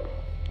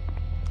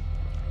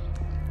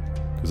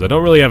 Because I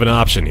don't really have an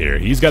option here.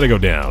 He's got to go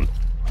down.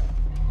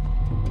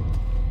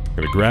 I'm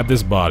gonna grab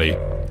this body.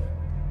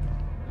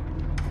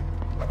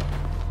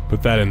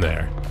 Put that in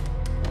there.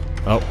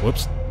 Oh,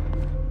 whoops.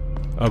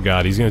 Oh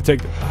god, he's gonna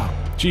take the... oh,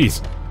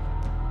 jeez.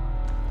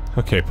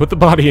 Okay, put the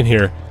body in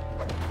here.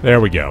 There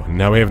we go.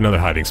 Now we have another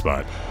hiding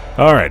spot.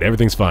 Alright,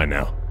 everything's fine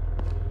now.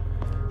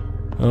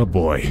 Oh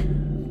boy.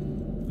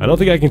 I don't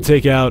think I can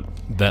take out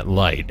that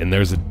light, and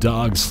there's a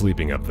dog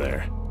sleeping up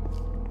there.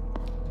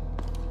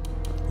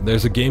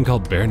 There's a game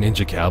called Bear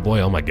Ninja Cowboy.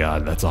 Oh my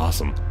god, that's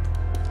awesome.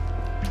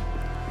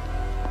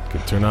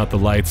 Can turn out the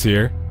lights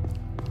here.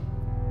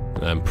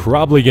 And I'm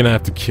probably gonna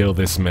have to kill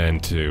this man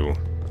too.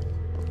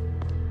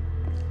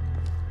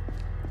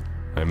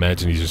 I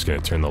imagine he's just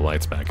gonna turn the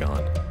lights back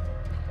on.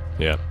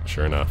 Yep,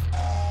 sure enough.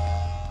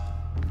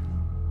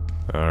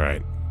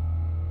 Alright.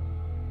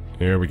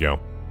 Here we go.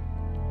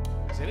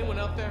 Is anyone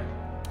out there?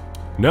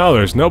 No,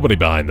 there's nobody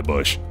behind the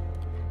bush.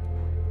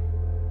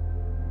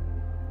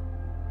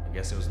 I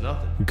Guess it was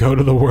nothing. Go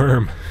to the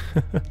worm.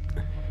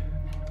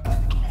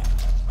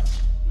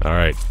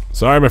 Alright.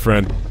 Sorry, my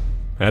friend.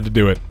 Had to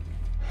do it.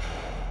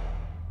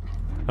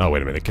 Oh,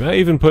 wait a minute. Can I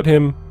even put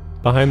him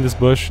behind this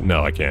bush?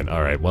 No, I can't.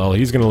 Alright, well,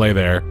 he's gonna lay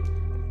there.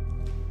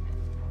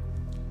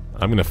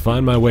 I'm gonna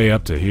find my way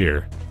up to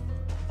here.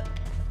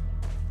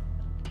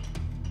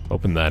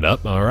 Open that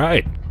up.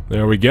 Alright.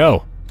 There we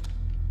go.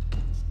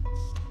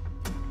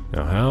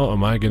 Now, how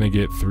am I gonna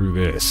get through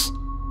this?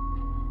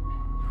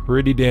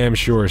 Pretty damn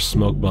sure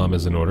smoke bomb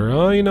is in order.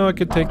 Oh, you know, I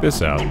could take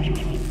this out.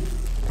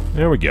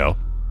 There we go.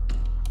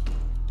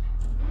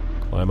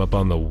 Climb up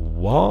on the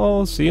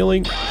wall,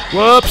 ceiling.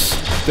 Whoops!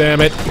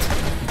 Damn it.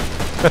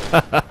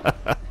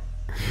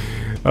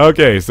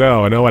 Okay,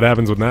 so I know what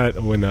happens when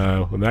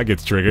that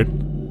gets triggered.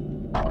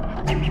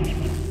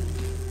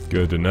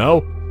 Good to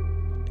know.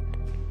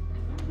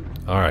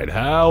 Alright,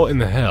 how in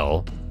the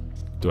hell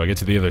do I get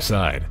to the other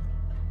side?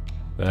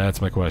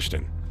 That's my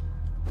question.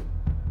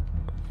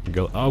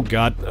 Go. Oh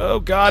god. Oh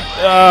god.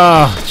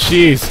 Ah,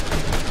 jeez.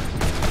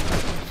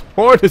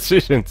 Poor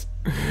decisions.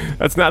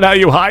 That's not how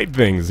you hide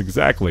things,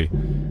 exactly.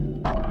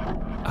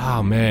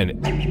 Oh man,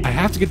 I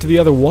have to get to the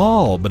other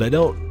wall, but I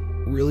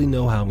don't really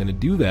know how I'm gonna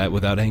do that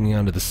without hanging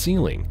onto the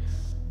ceiling.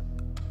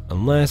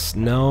 Unless,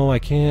 no, I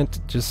can't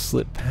just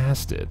slip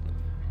past it.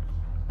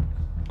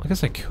 I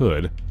guess I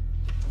could.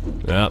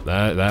 Yep,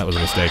 that was a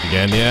mistake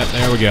again. Yeah,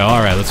 there we go.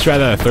 Alright, let's try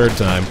that a third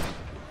time.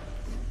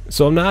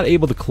 So I'm not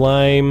able to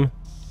climb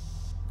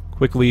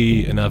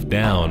quickly enough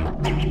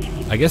down.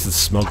 I guess it's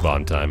smoke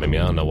bomb time. I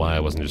mean, I don't know why I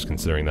wasn't just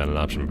considering that an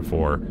option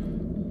before.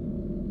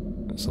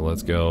 So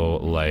let's go,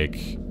 like...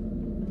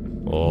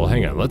 Well,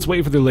 hang on. Let's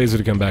wait for the laser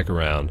to come back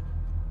around.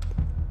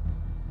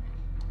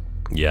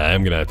 Yeah,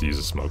 I'm gonna have to use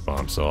a smoke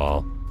bomb, so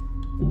I'll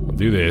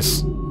do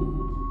this.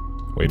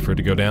 Wait for it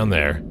to go down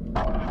there.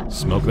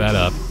 Smoke that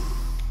up.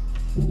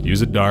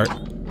 Use a dart.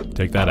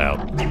 Take that out.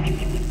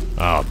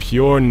 Oh,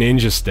 pure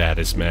ninja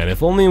status, man.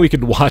 If only we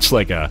could watch,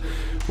 like, a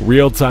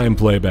real-time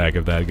playback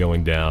of that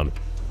going down.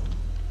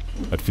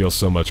 I'd feel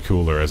so much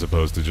cooler as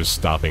opposed to just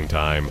stopping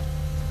time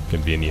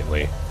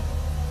conveniently.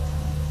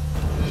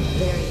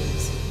 There he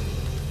is.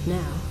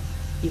 Now,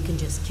 you can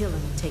just kill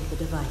him and take the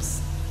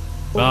device.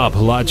 Ah,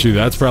 Palachu,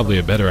 that's probably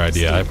a better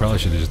idea. I probably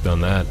should have just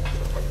done that.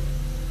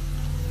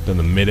 Done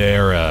the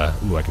mid-air,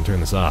 ooh, I can turn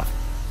this off.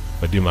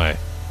 If I do my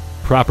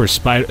proper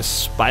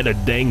spider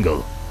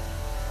dangle.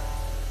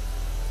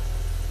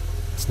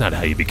 That's not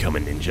how you become a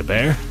ninja,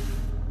 Baer.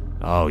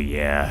 Oh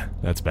yeah,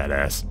 that's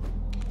badass.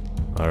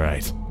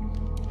 Alright.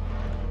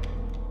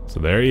 So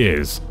there he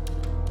is.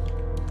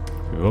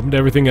 We've opened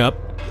everything up.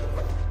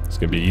 It's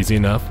gonna be easy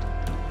enough.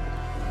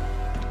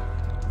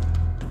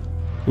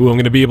 Ooh, I'm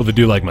gonna be able to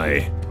do like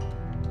my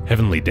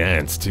heavenly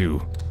dance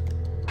too.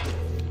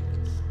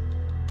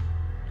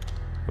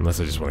 Unless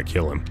I just want to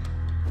kill him.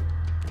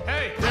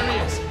 Hey, there he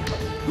is.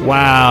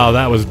 Wow,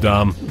 that was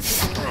dumb.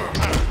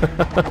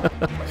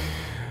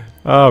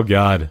 Oh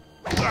god.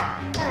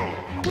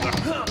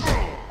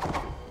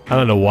 I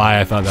don't know why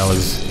I thought that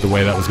was the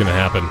way that was gonna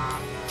happen.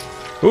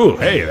 Ooh,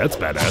 hey, that's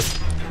badass.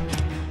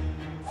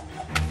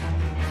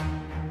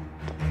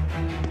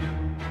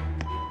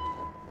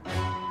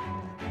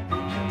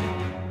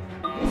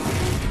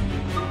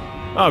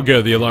 Oh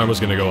good, the alarm was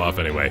gonna go off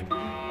anyway.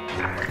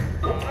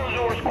 Open those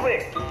doors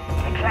quick. The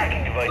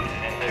tracking device is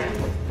in there.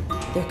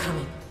 They're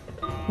coming.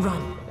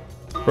 Run.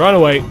 Run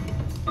away.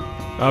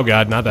 Oh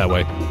god, not that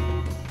way.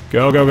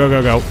 Go, go, go,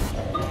 go, go.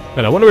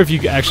 And I wonder if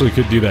you actually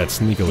could do that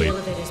The sneakily.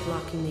 elevator's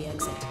blocking the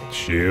exit. We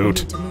Shoot.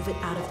 need to move it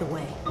out of the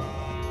way.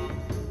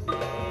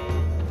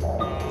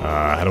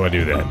 How do I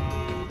do that?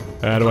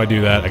 How do I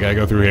do that? I gotta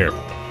go through here.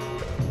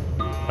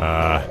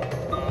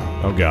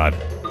 Oh god.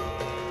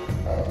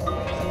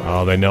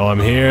 Oh, they know I'm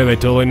here. They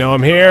totally know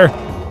I'm here.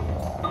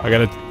 I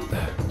gotta...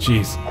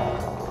 Jeez.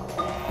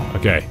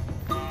 Okay.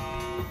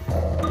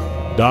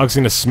 Dog's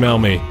gonna smell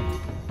me.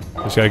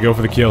 Just gotta go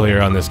for the kill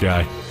here on this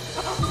guy.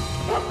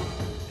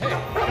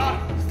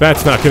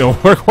 That's not gonna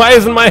work. Why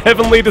isn't my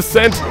heavenly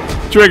descent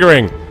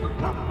triggering?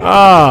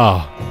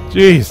 Oh,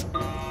 jeez.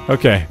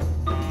 Okay.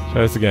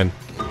 Try this again.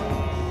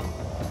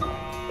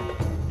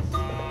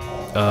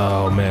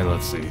 Oh, man,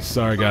 let's see.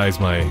 Sorry, guys,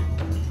 my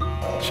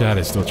chat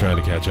is still trying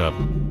to catch up.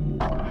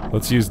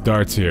 Let's use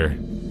darts here.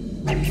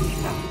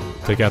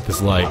 Take out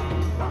this light.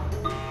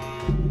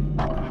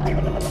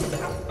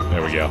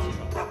 There we go.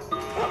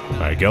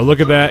 Alright, go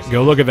look at that.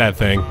 Go look at that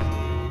thing.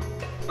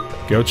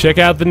 Go check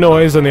out the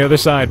noise on the other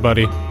side,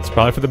 buddy. It's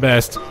probably for the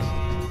best.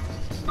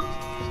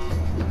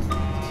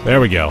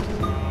 There we go.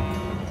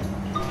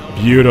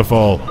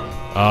 Beautiful.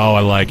 Oh,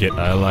 I like it.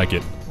 I like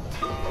it.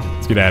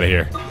 Let's get out of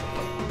here.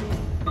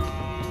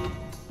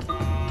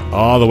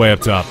 All the way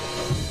up top.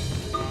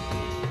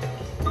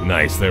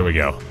 Nice, there we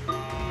go.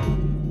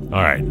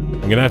 Alright,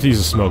 I'm gonna have to use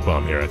a smoke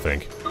bomb here, I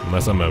think.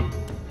 Unless I'm a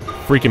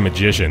freaking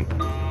magician.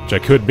 Which I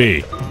could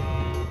be.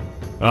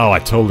 Oh, I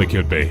totally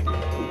could be.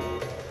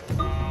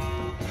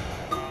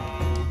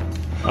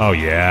 Oh,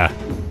 yeah.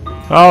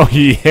 Oh,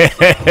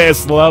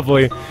 yes!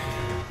 Lovely.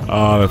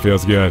 Oh, that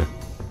feels good.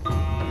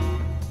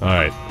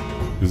 Alright.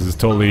 This is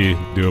totally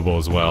doable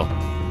as well.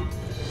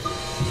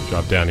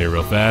 Drop down here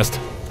real fast.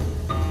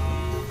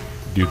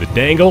 Do the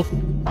dangle.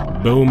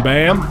 Boom,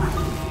 bam.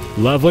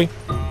 Lovely.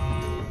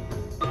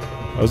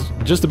 I was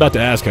just about to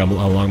ask how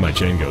long my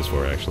chain goes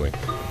for, actually.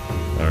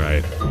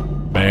 Alright.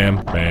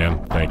 Bam,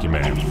 bam. Thank you,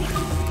 ma'am.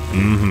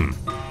 Mm-hmm.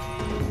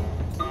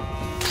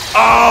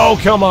 Oh,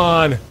 come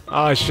on!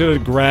 Oh, I should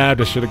have grabbed.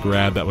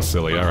 That was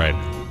silly. Alright.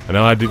 I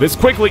know how to do this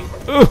quickly.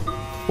 Ooh!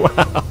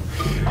 Wow.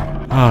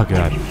 Oh,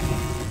 God.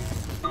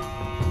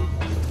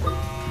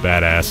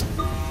 Badass.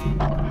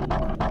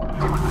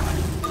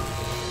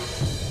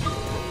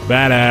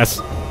 Badass.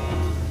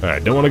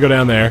 Alright, don't want to go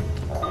down there.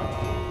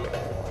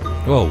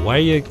 Whoa, why are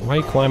you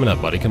climbing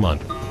up, buddy? Come on.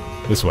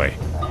 This way.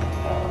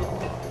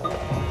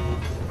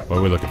 What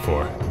are we looking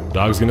for?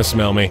 Dog's gonna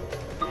smell me.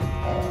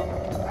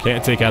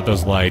 Can't take out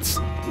those lights.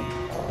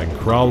 I can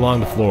crawl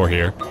along the floor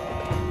here.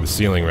 The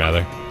ceiling,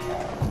 rather.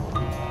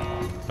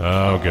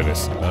 Oh,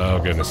 goodness. Oh,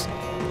 goodness.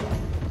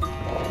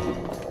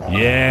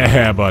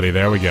 Yeah, buddy.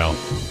 There we go.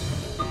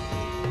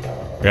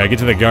 Gotta get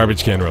to the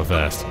garbage can real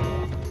fast.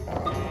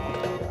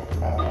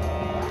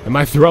 Am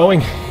I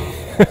throwing?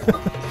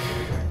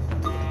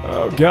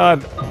 Oh,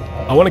 God.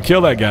 I want to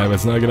kill that guy, but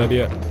it's not a good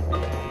idea.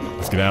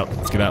 Let's get out.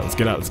 Let's get out. Let's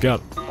get out. Let's get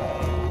out.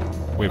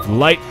 Wait for the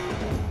light.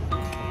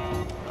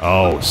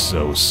 Oh,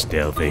 so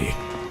stealthy.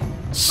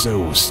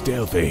 So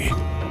stealthy.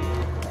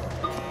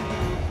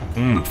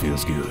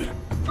 Feels good.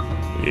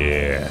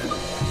 Yeah.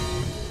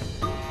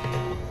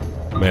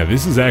 Man,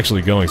 this is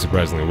actually going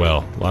surprisingly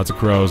well. Lots of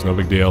crows, no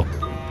big deal.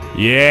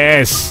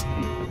 Yes!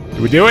 Did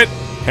we do it?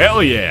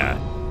 Hell yeah!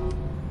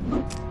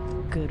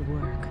 Good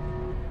work.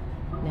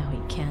 Now he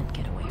can't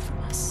get away from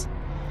us.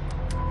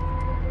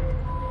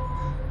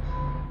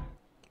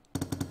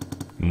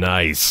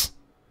 Nice.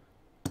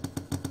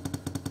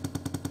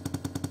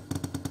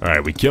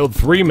 Alright, we killed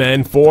 3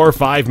 men, 4,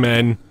 5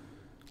 men.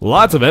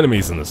 Lots of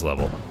enemies in this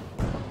level.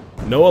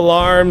 No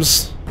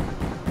alarms.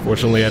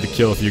 Fortunately, I had to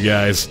kill a few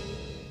guys.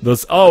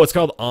 Those, oh, it's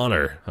called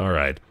Honor.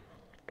 Alright.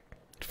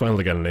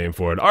 Finally got a name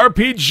for it.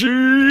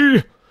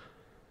 RPG!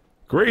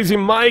 Crazy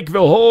Mike, the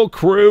whole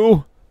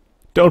crew.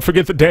 Don't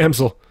forget the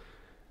damsel.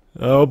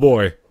 Oh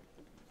boy.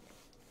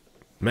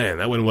 Man,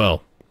 that went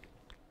well.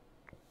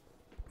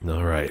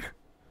 Alright.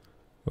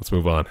 Let's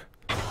move on.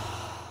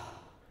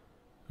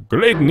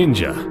 Great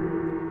Ninja.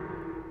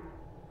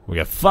 We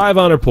got 5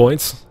 honor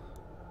points.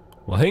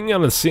 While hanging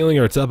on the ceiling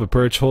or atop a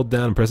perch, hold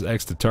down and press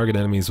X to target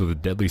enemies with a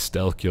deadly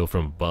stealth kill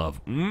from above.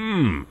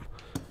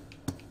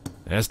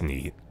 That's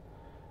neat.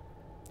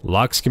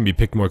 Locks can be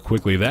picked more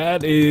quickly.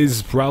 That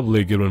is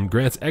probably a good one.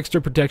 Grants extra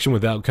protection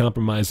without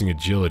compromising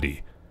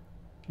agility.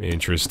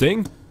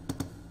 Interesting.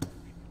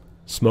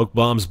 Smoke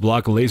bombs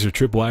block laser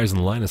tripwires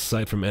and line of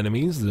sight from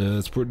enemies.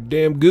 That's pretty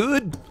damn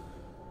good.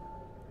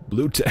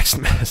 Blue text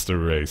master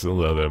race.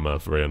 Hello there, my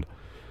friend.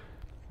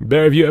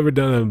 Baer, have you ever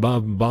done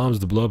bombs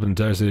to blow up an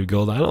entire city of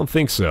gold? I don't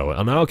think so.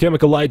 An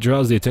alchemical light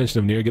draws the attention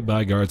of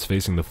nearby guards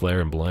facing the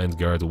flare and blinds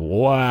guards.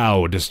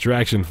 Wow,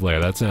 distraction flare.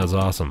 That sounds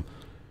awesome.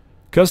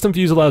 Custom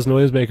fuse allows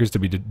noisemakers to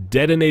be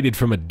detonated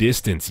from a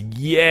distance.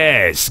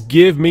 Yes!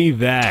 Give me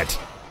that!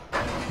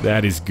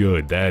 That is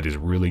good. That is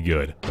really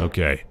good.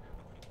 Okay.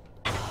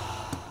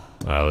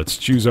 Let's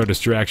choose our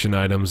distraction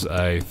items.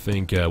 I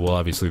think, well,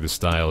 obviously the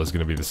style is going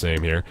to be the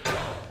same here.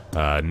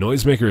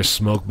 Noisemaker is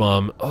smoke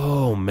bomb.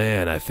 Oh,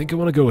 man, I think I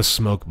want to go with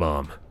smoke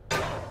bomb.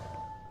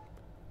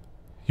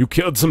 You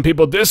killed some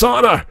people.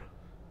 Dishonor!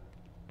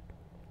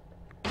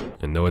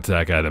 And no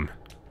attack item.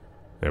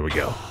 There we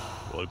go.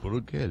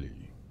 Kelly.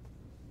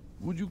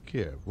 Would you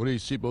care for a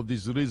sip of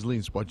this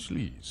Riesling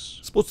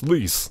Spatschlis?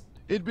 Spatschlis.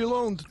 It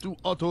belonged to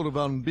Otto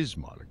von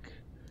Bismarck.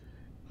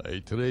 I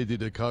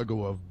traded a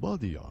cargo of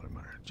body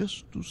armor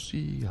just to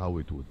see how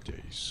it would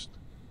taste.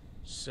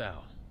 So,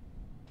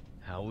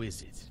 how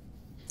is it?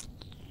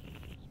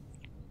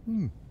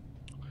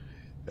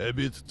 A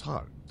bit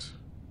tart.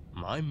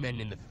 My men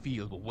in the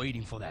field were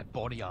waiting for that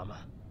body armor.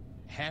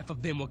 Half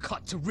of them were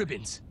cut to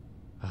ribbons.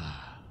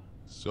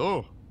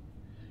 So,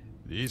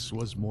 this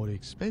was more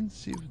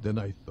expensive than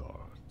I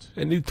thought.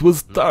 And it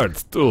was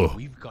tart, too.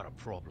 We've got a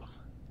problem.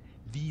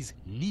 These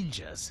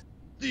ninjas...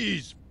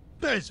 These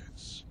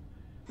peasants!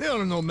 They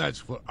are no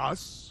match for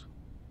us.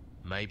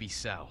 Maybe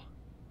so,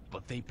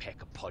 but they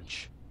pack a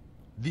punch.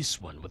 This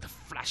one with the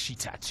flashy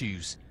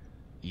tattoos.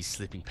 He's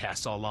slipping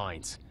past our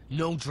lines.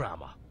 No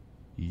drama.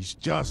 He's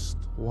just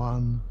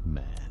one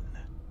man.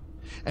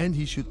 And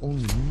he should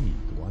only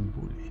need one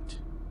bullet.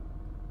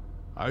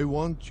 I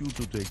want you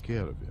to take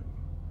care of him.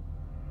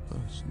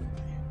 Personally.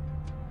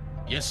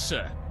 Yes,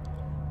 sir.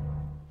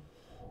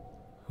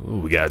 Ooh,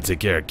 we gotta take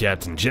care of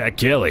Captain Jack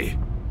Kelly.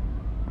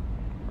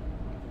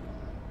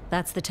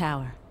 That's the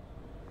tower,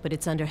 but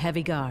it's under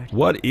heavy guard.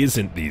 What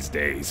isn't these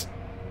days?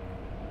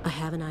 I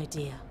have an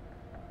idea.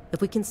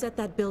 If we can set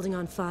that building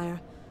on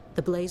fire,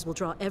 the blaze will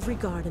draw every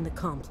guard in the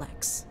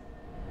complex.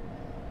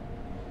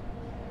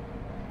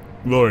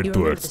 Lord You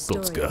remember the story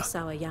of Tuerstotska.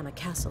 Sawayama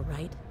Castle,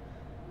 right?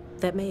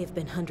 That may have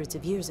been hundreds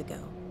of years ago,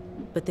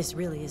 but this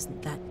really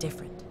isn't that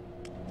different.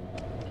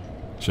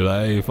 Should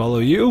I follow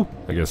you?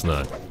 I guess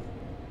not.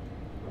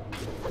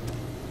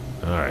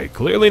 Alright,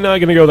 clearly not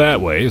gonna go that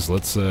way, so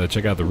let's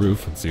check out the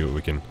roof and see what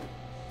we can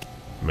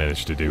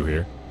manage to do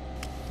here.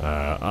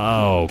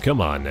 Oh,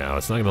 come on now.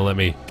 It's not gonna let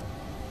me...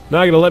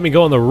 Not gonna let me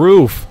go on the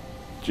roof!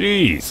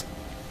 Jeez!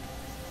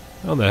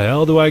 How the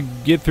hell do I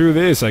get through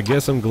this? I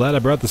guess I'm glad I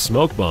brought the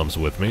smoke bombs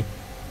with me.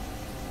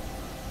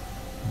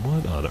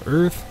 What on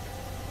earth?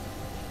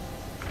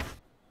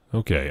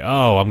 Okay,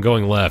 oh, I'm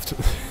going left.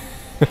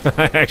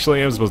 I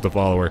actually am supposed to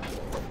follow her.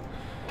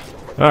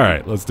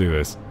 Alright, let's do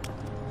this.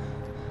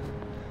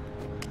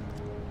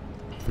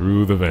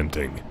 Through the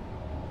venting.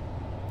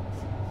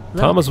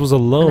 Look, Thomas was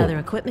alone. Another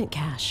equipment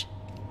cache.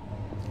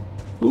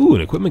 Ooh,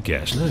 an equipment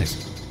cache,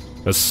 nice.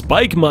 A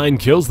spike mine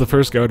kills the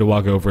first guard to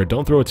walk over it.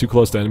 Don't throw it too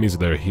close to enemies or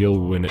they'll heal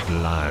when it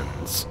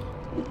lands.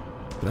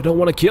 I don't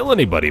want to kill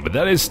anybody, but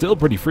that is still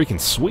pretty freaking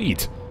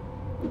sweet.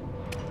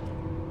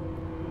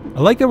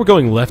 I like that we're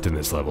going left in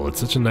this level. It's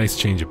such a nice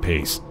change of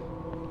pace.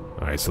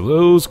 Alright, so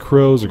those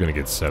crows are going to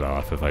get set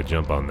off if I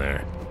jump on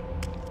there.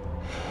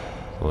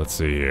 So let's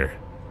see here.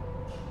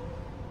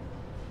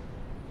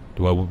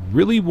 Do I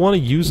really want to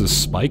use a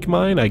spike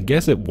mine? I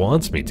guess it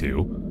wants me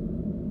to.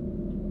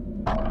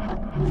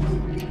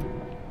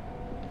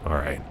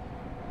 Alright.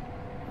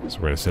 So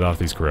we're going to set off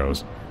these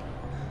crows.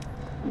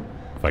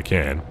 If I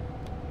can.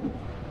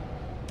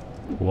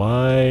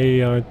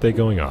 Why aren't they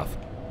going off?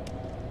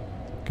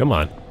 Come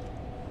on.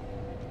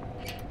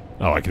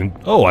 Oh,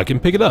 I can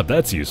pick it up.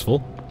 That's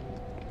useful.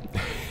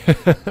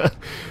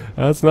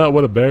 That's not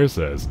what a bear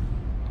says.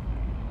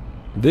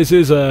 This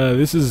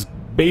is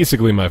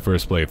basically my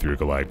first playthrough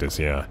Galactus,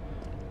 yeah.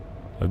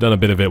 I've done a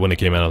bit of it when it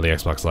came out on the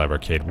Xbox Live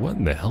Arcade. What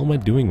in the hell am I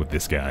doing with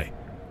this guy?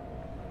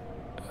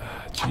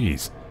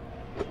 Jeez.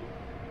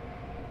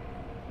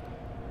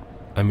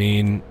 I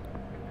mean,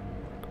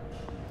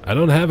 I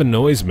don't have a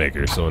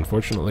noisemaker, so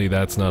unfortunately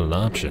that's not an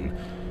option.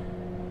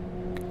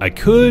 I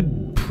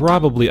could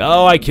probably...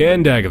 Oh, I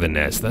can dagger the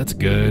nest. That's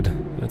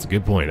good. That's a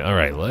good point.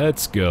 Alright,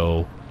 let's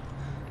go.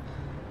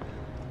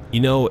 You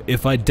know,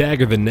 if I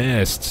dagger the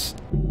nest...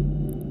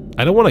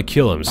 I don't want to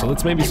kill him, so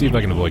let's maybe see if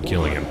I can avoid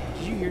killing him.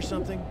 Did you hear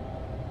something?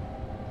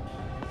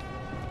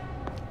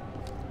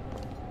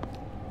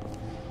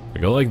 I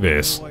go like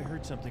this. Oh, I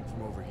heard something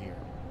from over here.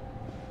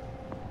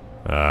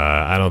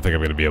 I don't think I'm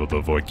going to be able to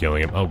avoid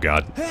killing him. Oh,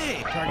 God.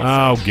 Hey!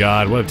 Oh,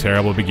 God, what a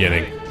terrible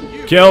beginning.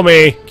 Kill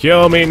me!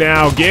 Kill me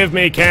now! Give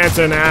me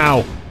cancer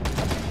now!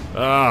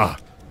 Ah.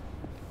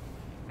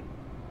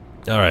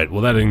 Alright,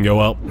 well that didn't go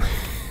well.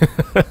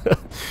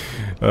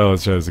 Oh,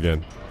 let's try this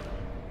again.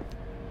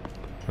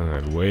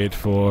 Alright, wait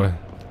for...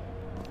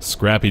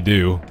 Scrappy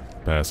Doo.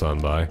 Pass on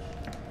by.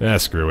 Ah,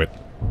 screw it.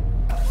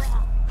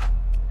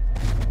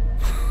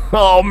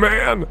 Oh,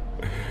 man!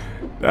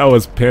 That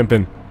was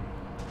pimpin'.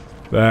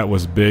 That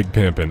was big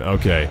pimpin'.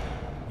 Okay.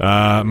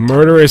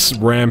 Murderous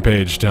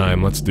rampage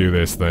time. Let's do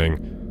this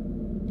thing.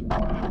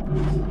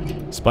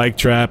 Spike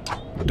trap,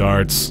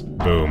 darts,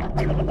 boom.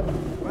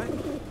 What?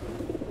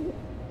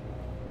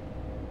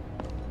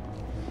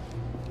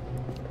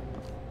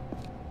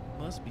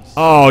 Must be.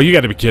 Oh, you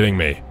gotta be kidding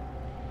me.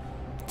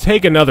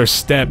 Take another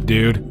step,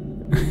 dude.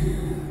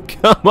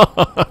 Come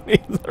on,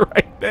 he's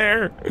right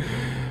there.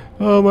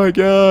 Oh my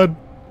god.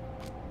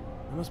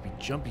 It must be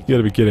jumpy. You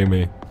gotta be kidding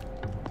me.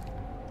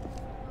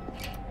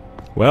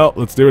 Well,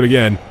 let's do it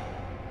again.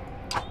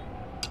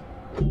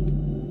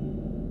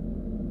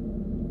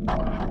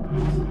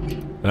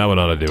 That one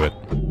ought to do it.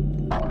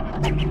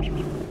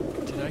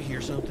 Did I hear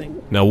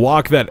something? Now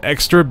walk that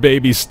extra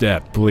baby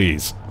step,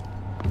 please.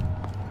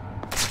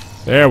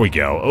 There we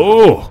go.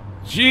 Oh,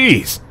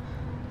 jeez.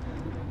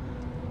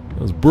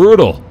 That was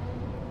brutal.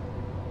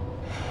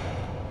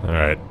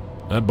 Alright.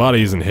 That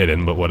body isn't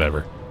hidden, but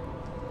whatever.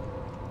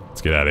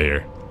 Let's get out of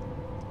here.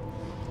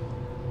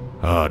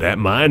 Oh, that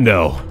mine,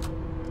 though.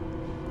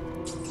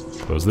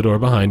 Close the door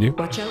behind you.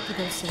 Watch out for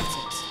those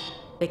sensors.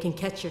 They can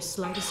catch your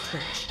slightest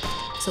twitch.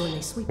 So when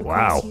they sweep Wow.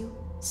 across you,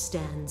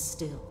 stand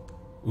still.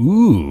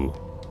 Ooh.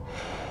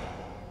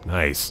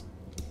 Nice.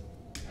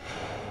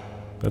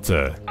 That's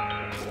a...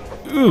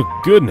 Ooh,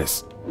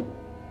 goodness.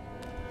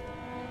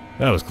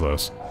 That was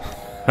close.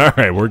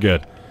 Alright, we're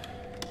good.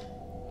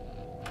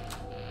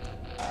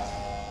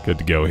 Good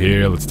to go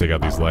here. Let's take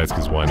out these lights,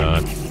 because why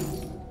not?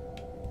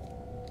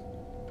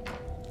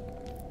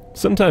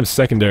 Sometimes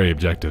secondary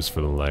objectives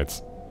for the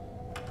lights.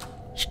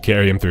 Should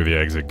carry him through the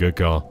exit. Good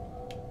call.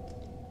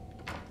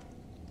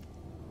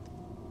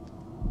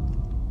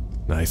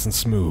 Nice and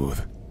smooth.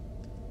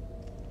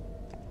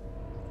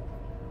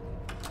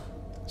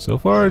 So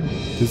far,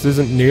 this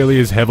isn't nearly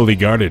as heavily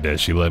guarded as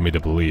she led me to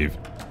believe.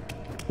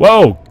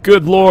 Whoa!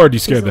 Good lord, you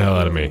scared the hell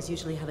out of me. These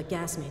usually have a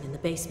gas main in the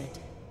basement.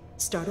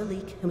 Start a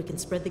leak, and we can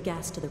spread the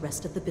gas to the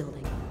rest of the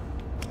building.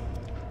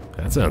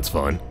 That sounds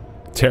fun.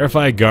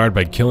 Terrify a guard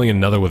by killing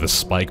another with a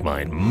spike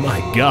mine. My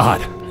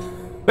god!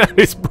 That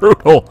is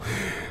brutal!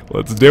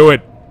 Let's do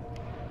it!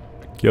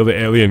 Kill the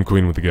alien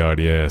queen with the guard,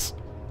 yes.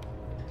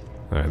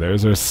 Alright,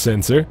 there's our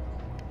sensor.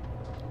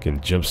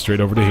 Can jump straight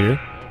over to here.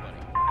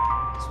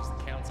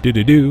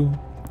 Do-do-do.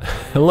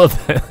 I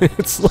love that.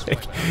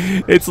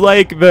 It's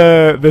like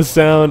the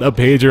sound a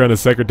pager on a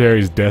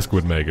secretary's desk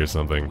would make or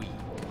something.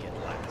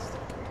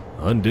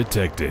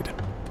 Undetected.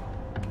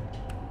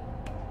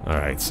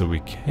 Alright, so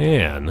we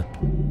can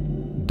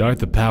dart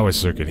the power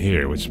circuit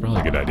here, which is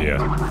probably a good idea.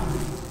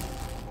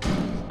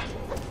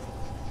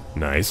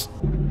 Nice.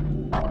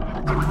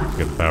 Got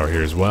the power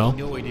here as well.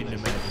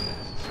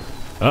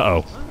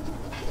 Uh-oh.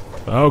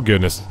 Oh,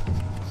 goodness.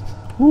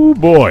 Ooh,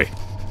 boy.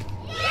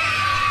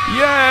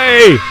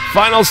 Yay!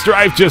 Final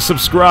Strife just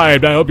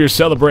subscribed. I hope you're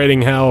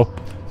celebrating how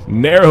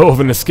narrow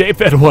of an escape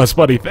that was,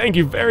 buddy. Thank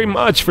you very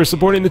much for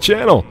supporting the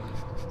channel.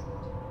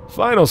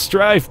 Final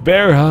Strife,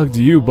 bear hug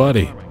to you,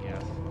 buddy.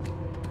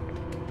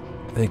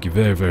 Thank you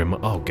very, very much.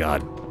 Oh,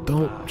 God.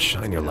 Don't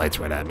shine your lights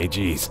right at me.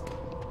 Jeez.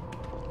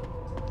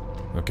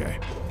 Okay.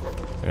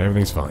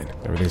 Everything's fine.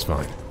 Everything's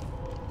fine.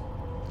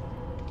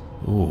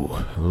 Ooh.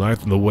 Like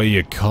the way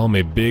you call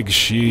me Big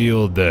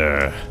Shield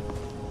there.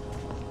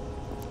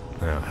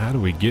 Now, how do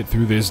we get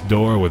through this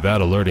door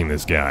without alerting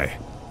this guy?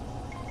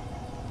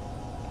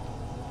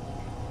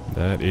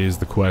 That is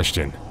the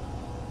question.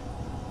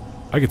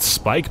 I could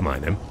spike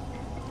mine him.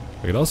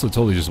 I could also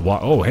totally just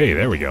walk. Oh, hey,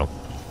 there we go.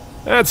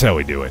 That's how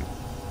we do it.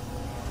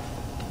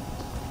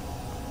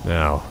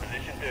 Now,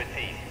 Position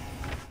 13.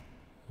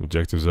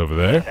 objectives over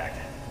there. Contact.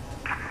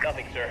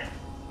 Nothing, sir.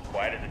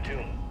 Quiet as a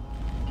tomb.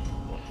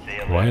 We'll stay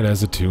alert. Quiet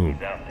as a tomb.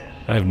 He's out there.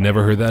 I've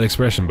never heard that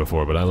expression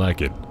before, but I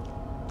like it.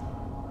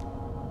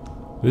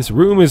 This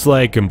room is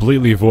like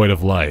completely void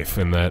of life,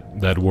 and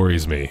that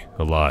worries me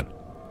a lot.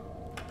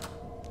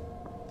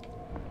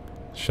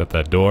 Shut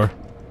that door.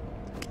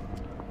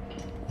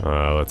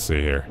 Let's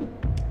see here.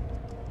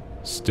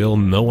 Still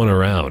no one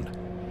around.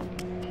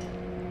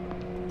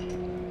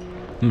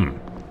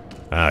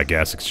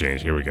 Gas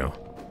exchange. Here we go.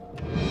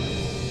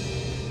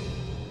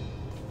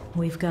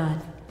 We've got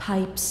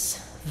pipes,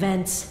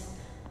 vents.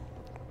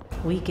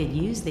 We could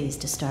use these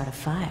to start a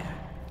fire.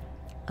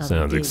 A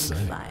Sounds big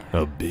exciting. fire.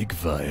 A big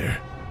fire.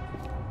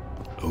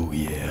 Oh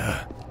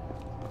yeah.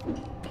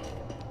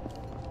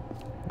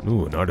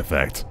 Ooh, an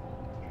artifact.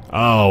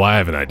 Oh, I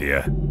have an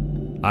idea.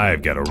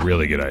 I've got a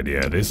really good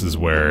idea. This is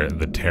where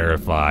the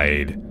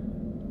terrified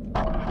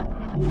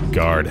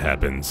guard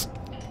happens.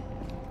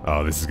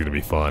 Oh, this is gonna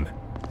be fun.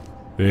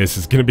 This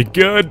is gonna be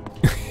good.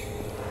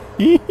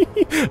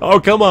 Oh,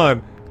 come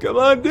on. Come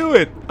on, do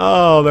it.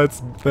 Oh,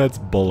 that's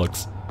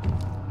bullocks.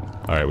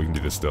 Alright, we can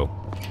do this still.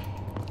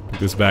 Pick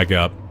this back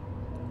up.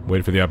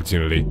 Wait for the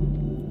opportunity.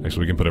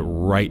 Actually, we can put it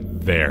right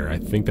there. I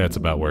think that's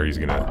about where he's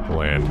gonna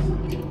land.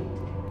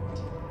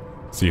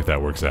 See if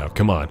that works out.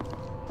 Come on.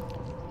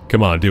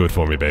 Come on, do it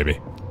for me, baby.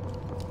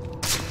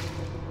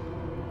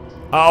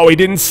 Oh, he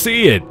didn't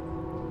see it!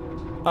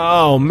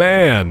 Oh,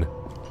 man!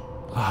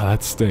 Ah,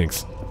 that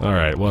stinks.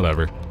 Alright,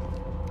 whatever.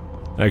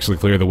 Actually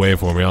clear the way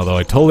for me, although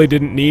I totally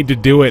didn't need to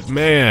do it.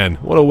 Man,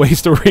 what a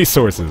waste of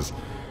resources.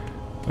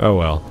 Oh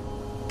well.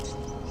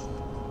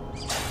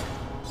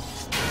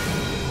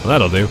 Well,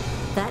 that'll do.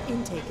 That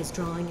intake is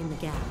drawing in the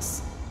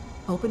gas.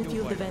 Open a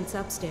few of the vents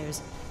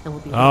upstairs, and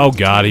we'll be. Oh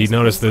god, he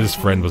noticed that his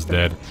friend was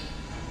dead.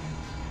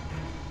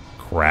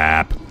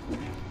 Crap.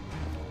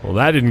 Well,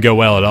 that didn't go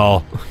well at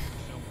all.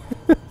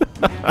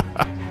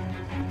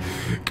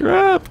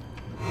 Crap.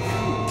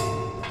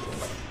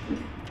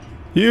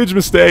 Huge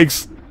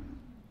mistakes.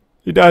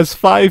 He dies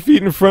 5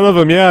 feet in front of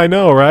him. Yeah, I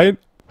know, right?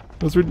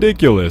 That's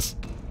ridiculous.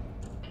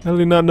 How did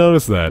he not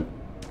notice that?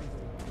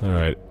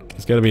 Alright.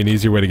 There's gotta be an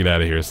easier way to get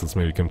out of here, so let's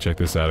maybe come check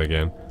this out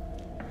again.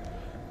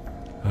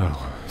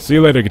 Oh. See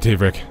you later,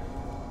 Gativrik.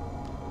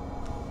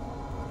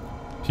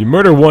 If you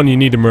murder one, you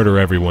need to murder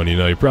everyone, you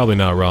know. You're probably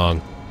not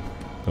wrong.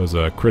 That was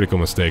a critical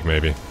mistake,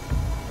 maybe.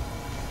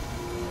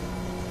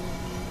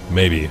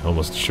 Maybe,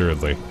 almost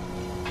assuredly.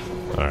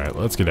 Alright,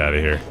 let's get out of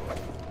here.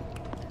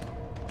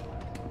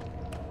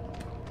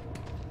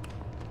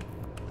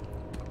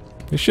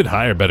 They should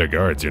hire better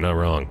guards, you're not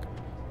wrong.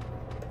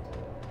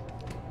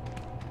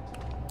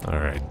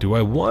 Alright, do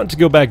I want to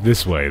go back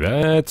this way?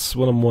 That's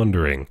what I'm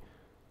wondering.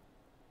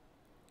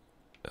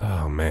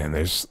 Oh man,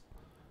 there's...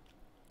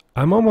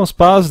 I'm almost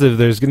positive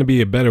there's going to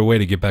be a better way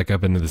to get back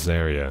up into this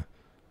area.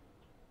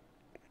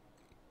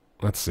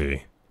 Let's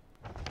see.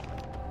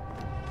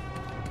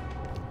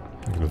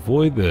 I can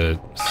avoid the...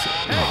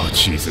 Oh,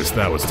 Jesus,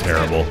 that was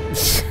terrible.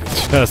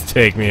 Just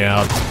take me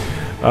out.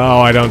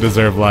 Oh, I don't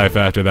deserve life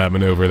after that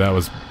maneuver. That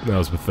was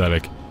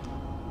pathetic.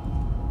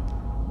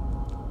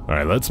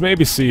 Alright, let's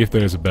maybe see if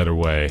there's a better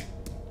way.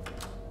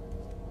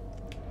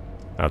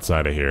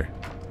 Outside of here.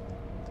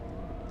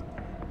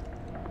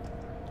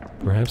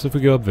 Perhaps if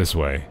we go up this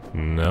way.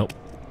 Nope.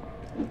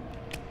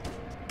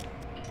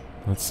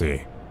 Let's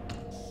see.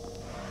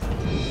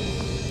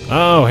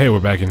 Oh, hey, we're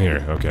back in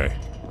here. Okay.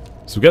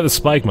 So we got the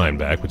spike mine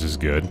back, which is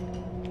good.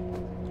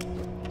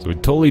 So we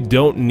totally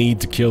don't need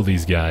to kill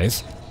these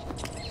guys.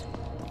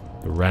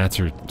 The rats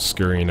are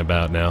scurrying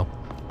about now.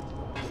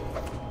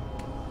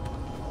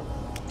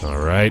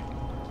 Alright.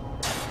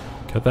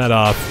 Cut that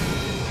off.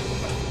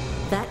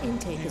 That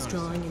intake is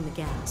drawing in the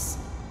gas.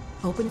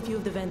 Open a few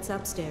of the vents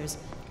upstairs,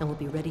 and we'll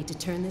be ready to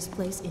turn this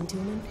place into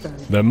an inferno.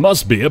 There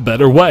must be a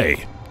better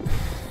way.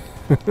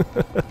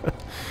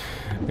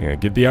 Yeah,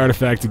 get the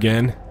artifact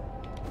again.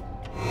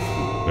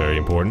 Very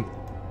important.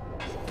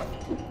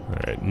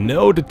 Alright,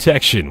 no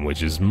detection,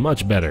 which is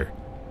much better.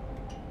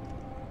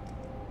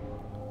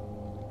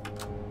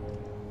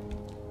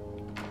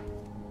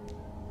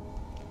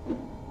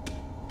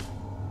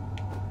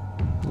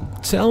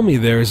 Tell me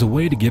there is a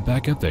way to get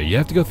back up there. You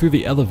have to go through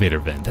the elevator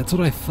vent. That's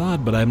what I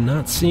thought, but I'm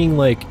not seeing,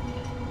 like,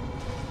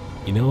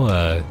 you know,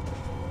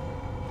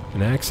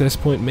 an access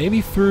point.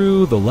 Maybe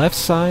through the left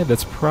side?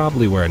 That's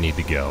probably where I need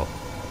to go.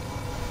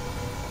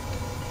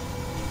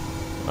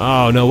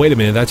 Oh, no, wait a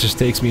minute. That just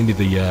takes me into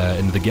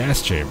the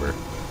gas chamber.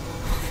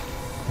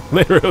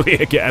 Literally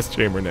a gas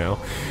chamber now.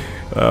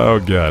 Oh,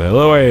 God.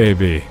 Hello,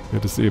 AAB.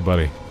 Good to see you,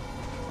 buddy.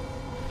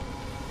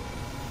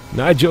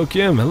 Nigel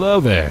Kim,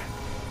 hello there.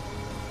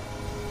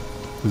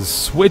 There's a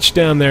switch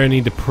down there I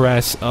need to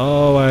press.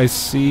 Oh, I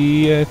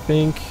see, I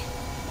think.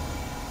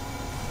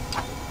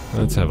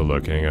 Let's have a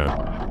look. Hang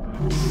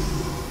on.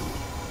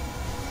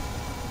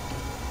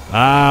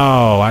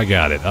 Oh, I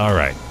got it. All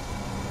right.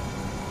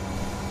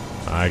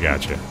 I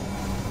gotcha.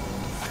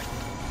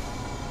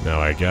 No,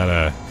 I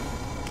gotta...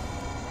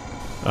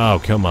 Oh,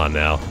 come on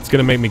now. It's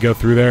gonna make me go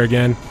through there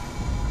again?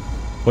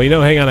 Well, you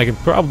know, hang on. I can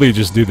probably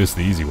just do this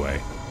the easy way.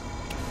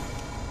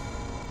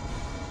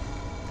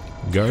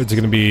 Guards are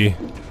gonna be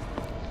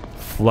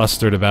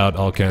flustered about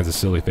all kinds of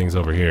silly things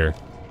over here.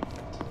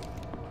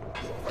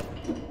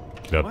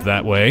 Get up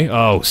that way.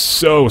 Oh,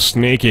 so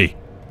sneaky.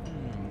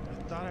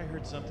 I thought I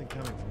heard something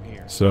coming from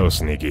here. So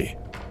sneaky.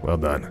 Well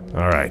done.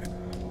 Alright.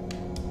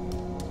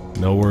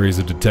 No worries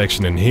of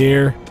detection in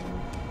here.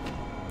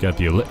 Got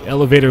the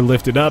elevator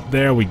lifted up.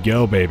 There we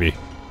go, baby.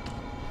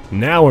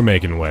 Now we're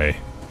making way.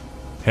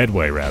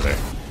 Headway, rather.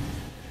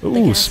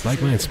 Ooh,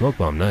 spike mine smoke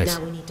bomb. Nice.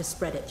 Now we need to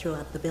spread it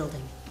throughout the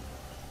building.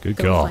 Good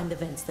Go call. find the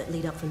vents that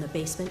lead up from the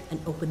basement and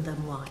open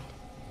them wide.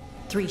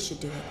 3 should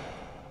do it.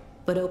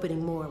 But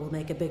opening more will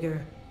make a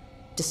bigger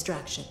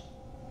distraction.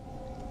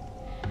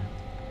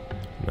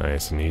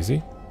 Nice and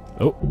easy.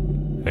 Oh,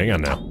 hang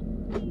on now.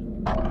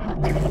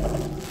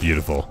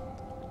 Beautiful.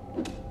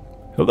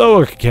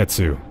 Hello,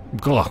 Okaketsu.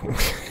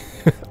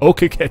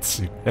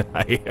 Okaketsu.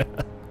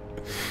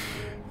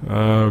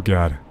 Oh,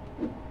 God.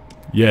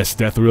 Yes,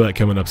 Death Roulette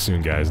coming up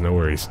soon, guys. No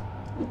worries.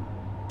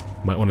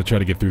 Might want to try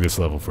to get through this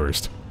level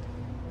first.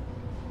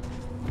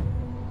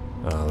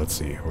 Let's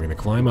see. We're going to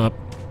climb up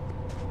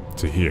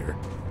to here.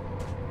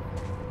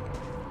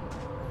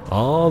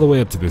 All the way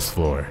up to this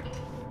floor.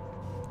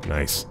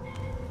 Nice.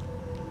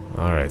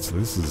 Alright, so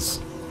this is...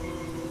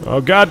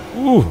 Oh, God!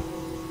 Ooh!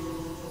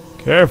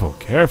 Careful,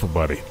 careful,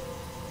 buddy.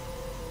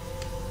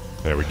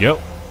 There we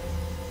go.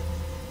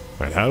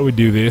 Alright, how do we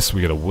do this?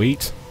 We gotta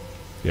wait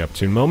the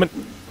opportune moment.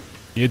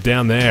 Get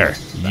down there.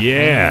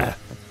 Yeah!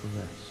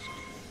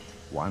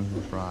 One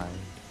pride,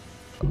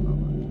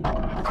 no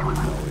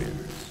ears.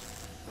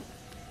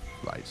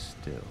 Lie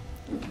still,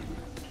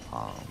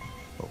 palm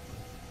open.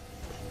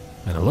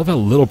 And I love how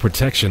little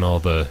protection all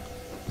the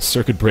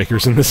circuit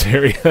breakers in this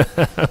area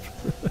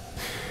have.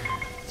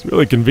 It's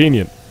really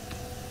convenient.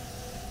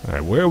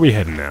 Alright, where are we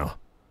heading now?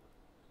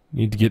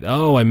 Need to get...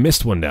 Oh, I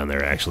missed one down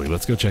there, actually.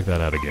 Let's go check that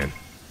out again.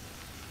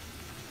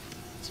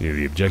 See,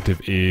 the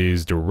objective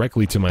is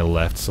directly to my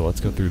left, so let's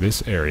go through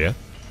this area.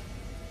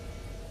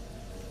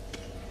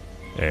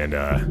 And,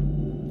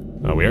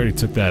 oh, we already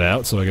took that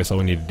out, so I guess all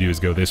we need to do is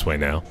go this way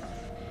now.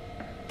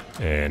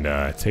 And,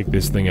 take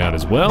this thing out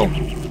as well.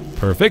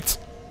 Perfect.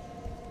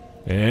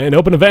 And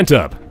open a vent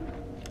up.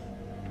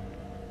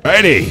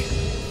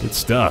 Alrighty. Good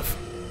stuff.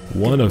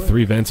 1 of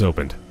 3 vents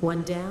opened.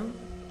 1 down,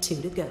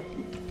 2 to go.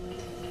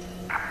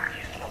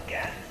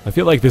 I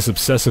feel like this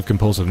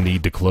obsessive-compulsive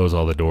need to close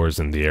all the doors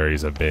in the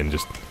areas I've been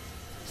just...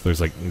 So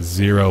there's like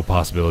 0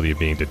 possibility of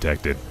being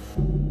detected.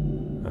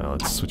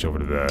 Let's switch over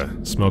to the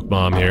smoke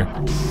bomb here.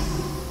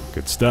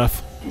 Good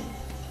stuff.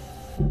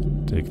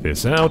 Take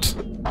this out.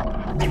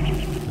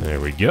 There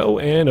we go,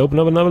 and open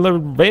up another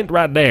vent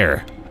right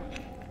there.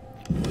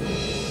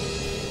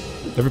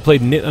 Ever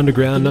played Knit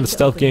Underground? Not a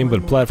stealth game,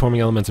 but platforming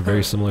elements are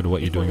very similar to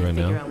what you're doing right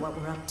now. What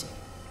we're up to.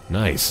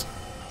 Nice.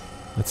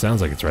 That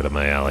sounds like it's right up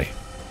my alley.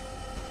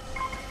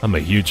 I'm a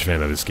huge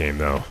fan of this game,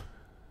 though.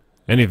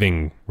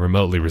 Anything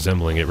remotely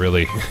resembling it,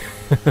 really,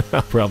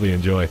 I'll probably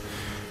enjoy.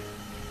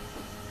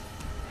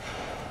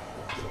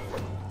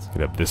 Let's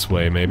get up this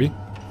way, maybe.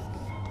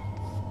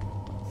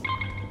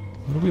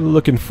 What are we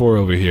looking for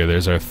over here?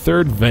 There's our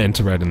 3rd vent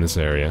right in this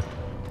area.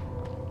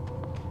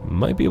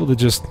 Might be able to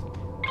just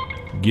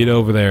get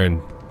over there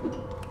and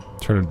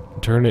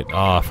turn it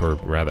off, or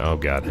rather... Oh,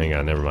 God, hang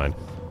on, never mind.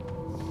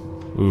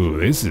 Ooh,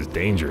 this is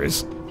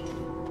dangerous.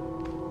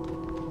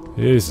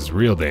 This is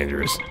real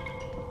dangerous.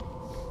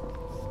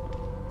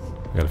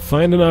 Gotta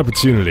find an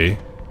opportunity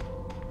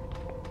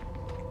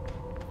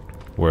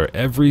where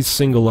every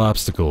single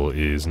obstacle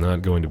is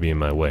not going to be in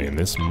my way, and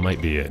this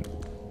might be it.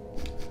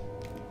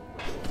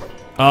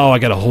 Oh, I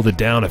gotta hold it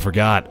down, I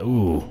forgot.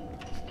 Ooh.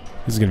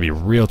 This is gonna be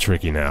real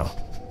tricky now.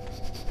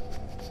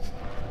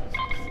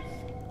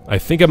 I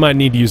think I might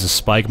need to use a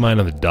spike mine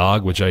on the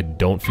dog, which I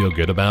don't feel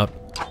good about.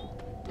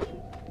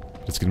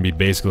 It's gonna be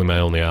basically my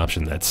only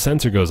option. That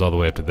sensor goes all the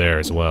way up to there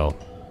as well.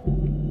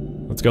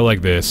 Let's go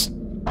like this.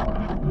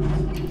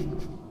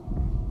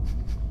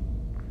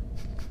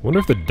 Wonder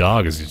if the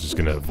dog is just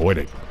gonna avoid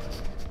it.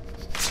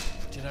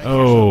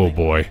 Oh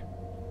boy.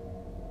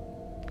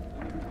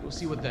 We'll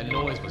see what that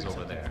noise was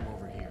over there.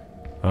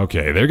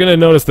 Okay, they're gonna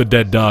notice the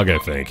dead dog, I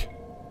think.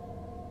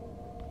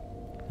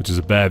 Which is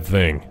a bad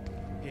thing.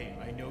 Hey,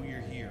 I know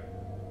you're here.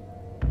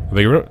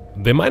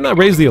 They might not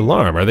raise the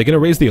alarm. Are they gonna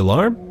raise the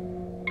alarm?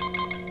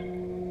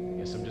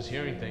 Guess I'm just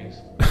hearing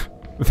things.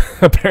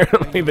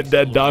 Apparently the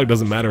dead dog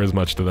doesn't matter as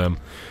much to them.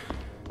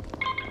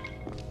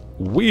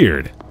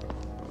 Weird.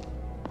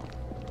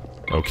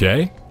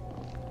 Okay.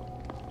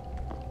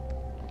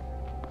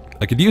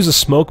 I could use a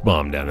smoke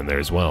bomb down in there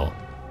as well.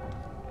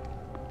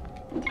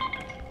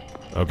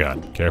 Oh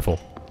god, careful.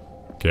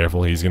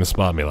 Careful, he's gonna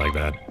spot me like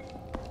that.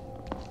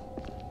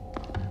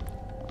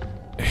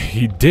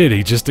 He did,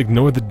 he just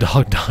ignored the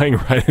dog dying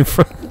right in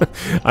front.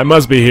 I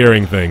must be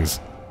hearing things.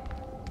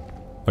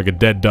 Like a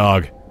dead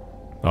dog.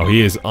 Oh,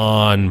 he is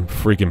on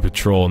freaking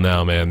patrol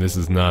now, man. This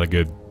is not a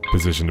good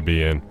position to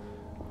be in.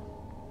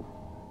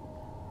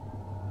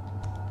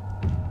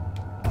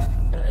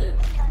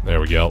 There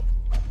we go.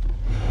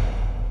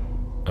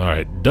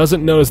 Alright,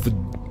 doesn't notice the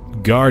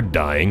guard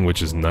dying,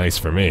 which is nice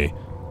for me.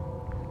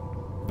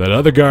 That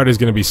other guard is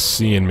going to be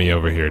seeing me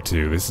over here,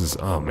 too. This is...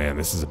 oh, man,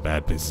 this is a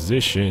bad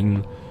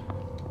position.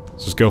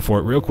 Let's just go for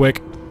it real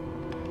quick.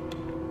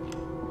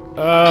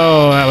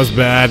 Oh, that was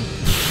bad.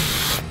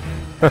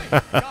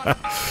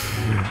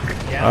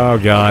 Oh,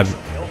 God.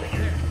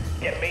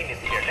 Get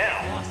maintenance here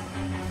now.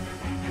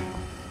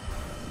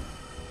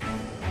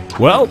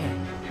 Well,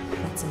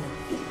 That's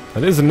enough.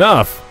 that is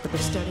enough. But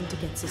they're starting to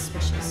get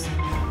suspicious.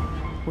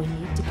 We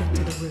need to get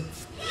to the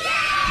roof.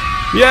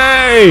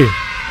 Yay!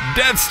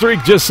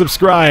 Deathstreak just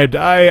subscribed.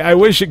 I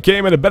wish it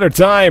came at a better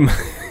time.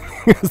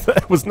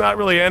 That was not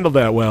really handled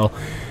that well.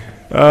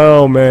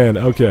 Oh, man.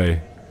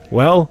 Okay.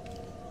 Well.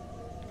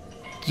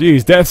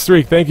 Geez,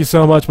 Deathstreak, thank you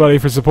so much, buddy,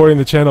 for supporting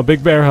the channel.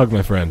 Big bear hug,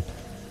 my friend.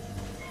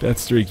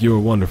 Deathstreak, you are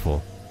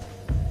wonderful.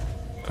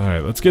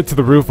 Alright, let's get to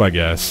the roof, I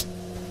guess.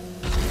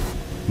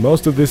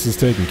 Most of this is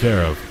taken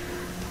care of.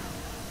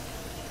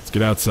 Let's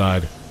get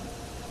outside.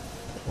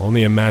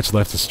 Only a match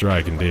left to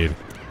strike, indeed.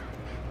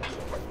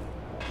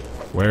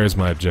 Where is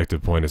my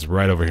objective point? It's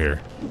right over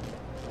here.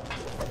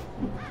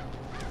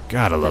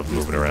 God, I love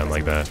moving around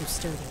like that. Too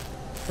sturdy.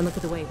 And look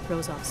at the way it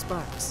throws off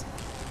sparks.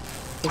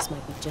 This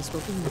might be just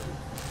what we need.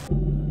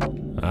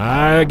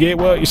 I get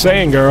what you're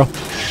saying, girl.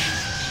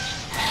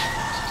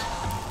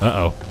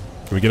 Uh-oh.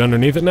 Can we get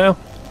underneath it now?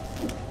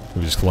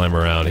 We just climb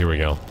around. Here we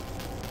go.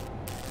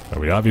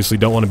 We obviously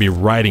don't want to be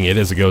riding it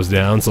as it goes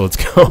down, so let's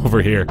go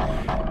over here.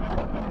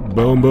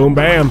 Boom, boom,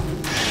 bam.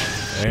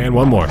 And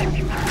one more.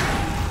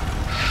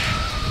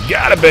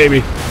 Got it,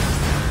 baby.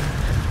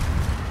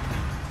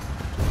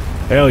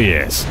 Hell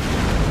yes.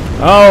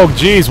 Oh,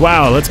 jeez,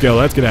 wow. Let's go.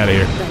 Let's get out of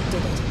here. That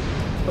did it.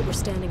 But we're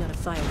standing on a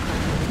fire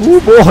hydrant. Ooh,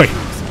 boy.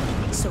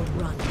 So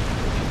run.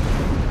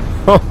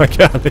 Oh my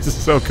god, this is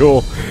so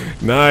cool.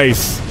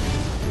 Nice.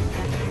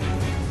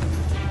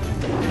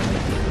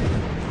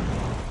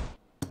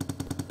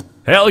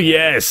 Hell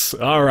yes.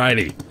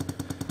 Alrighty.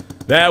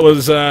 That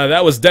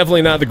was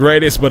definitely not the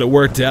greatest, but it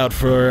worked out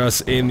for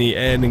us in the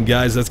end. And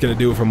guys, that's gonna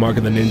do it for Mark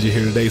and the Ninja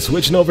here today.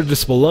 Switching over to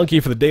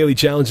Spelunky for the daily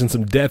challenge and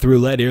some Death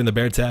Roulette here in the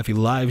Bear Taffy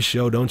live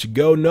show. Don't you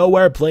go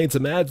nowhere. Playing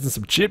some ads and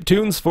some chip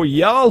tunes for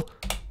y'all.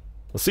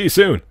 I'll see you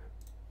soon.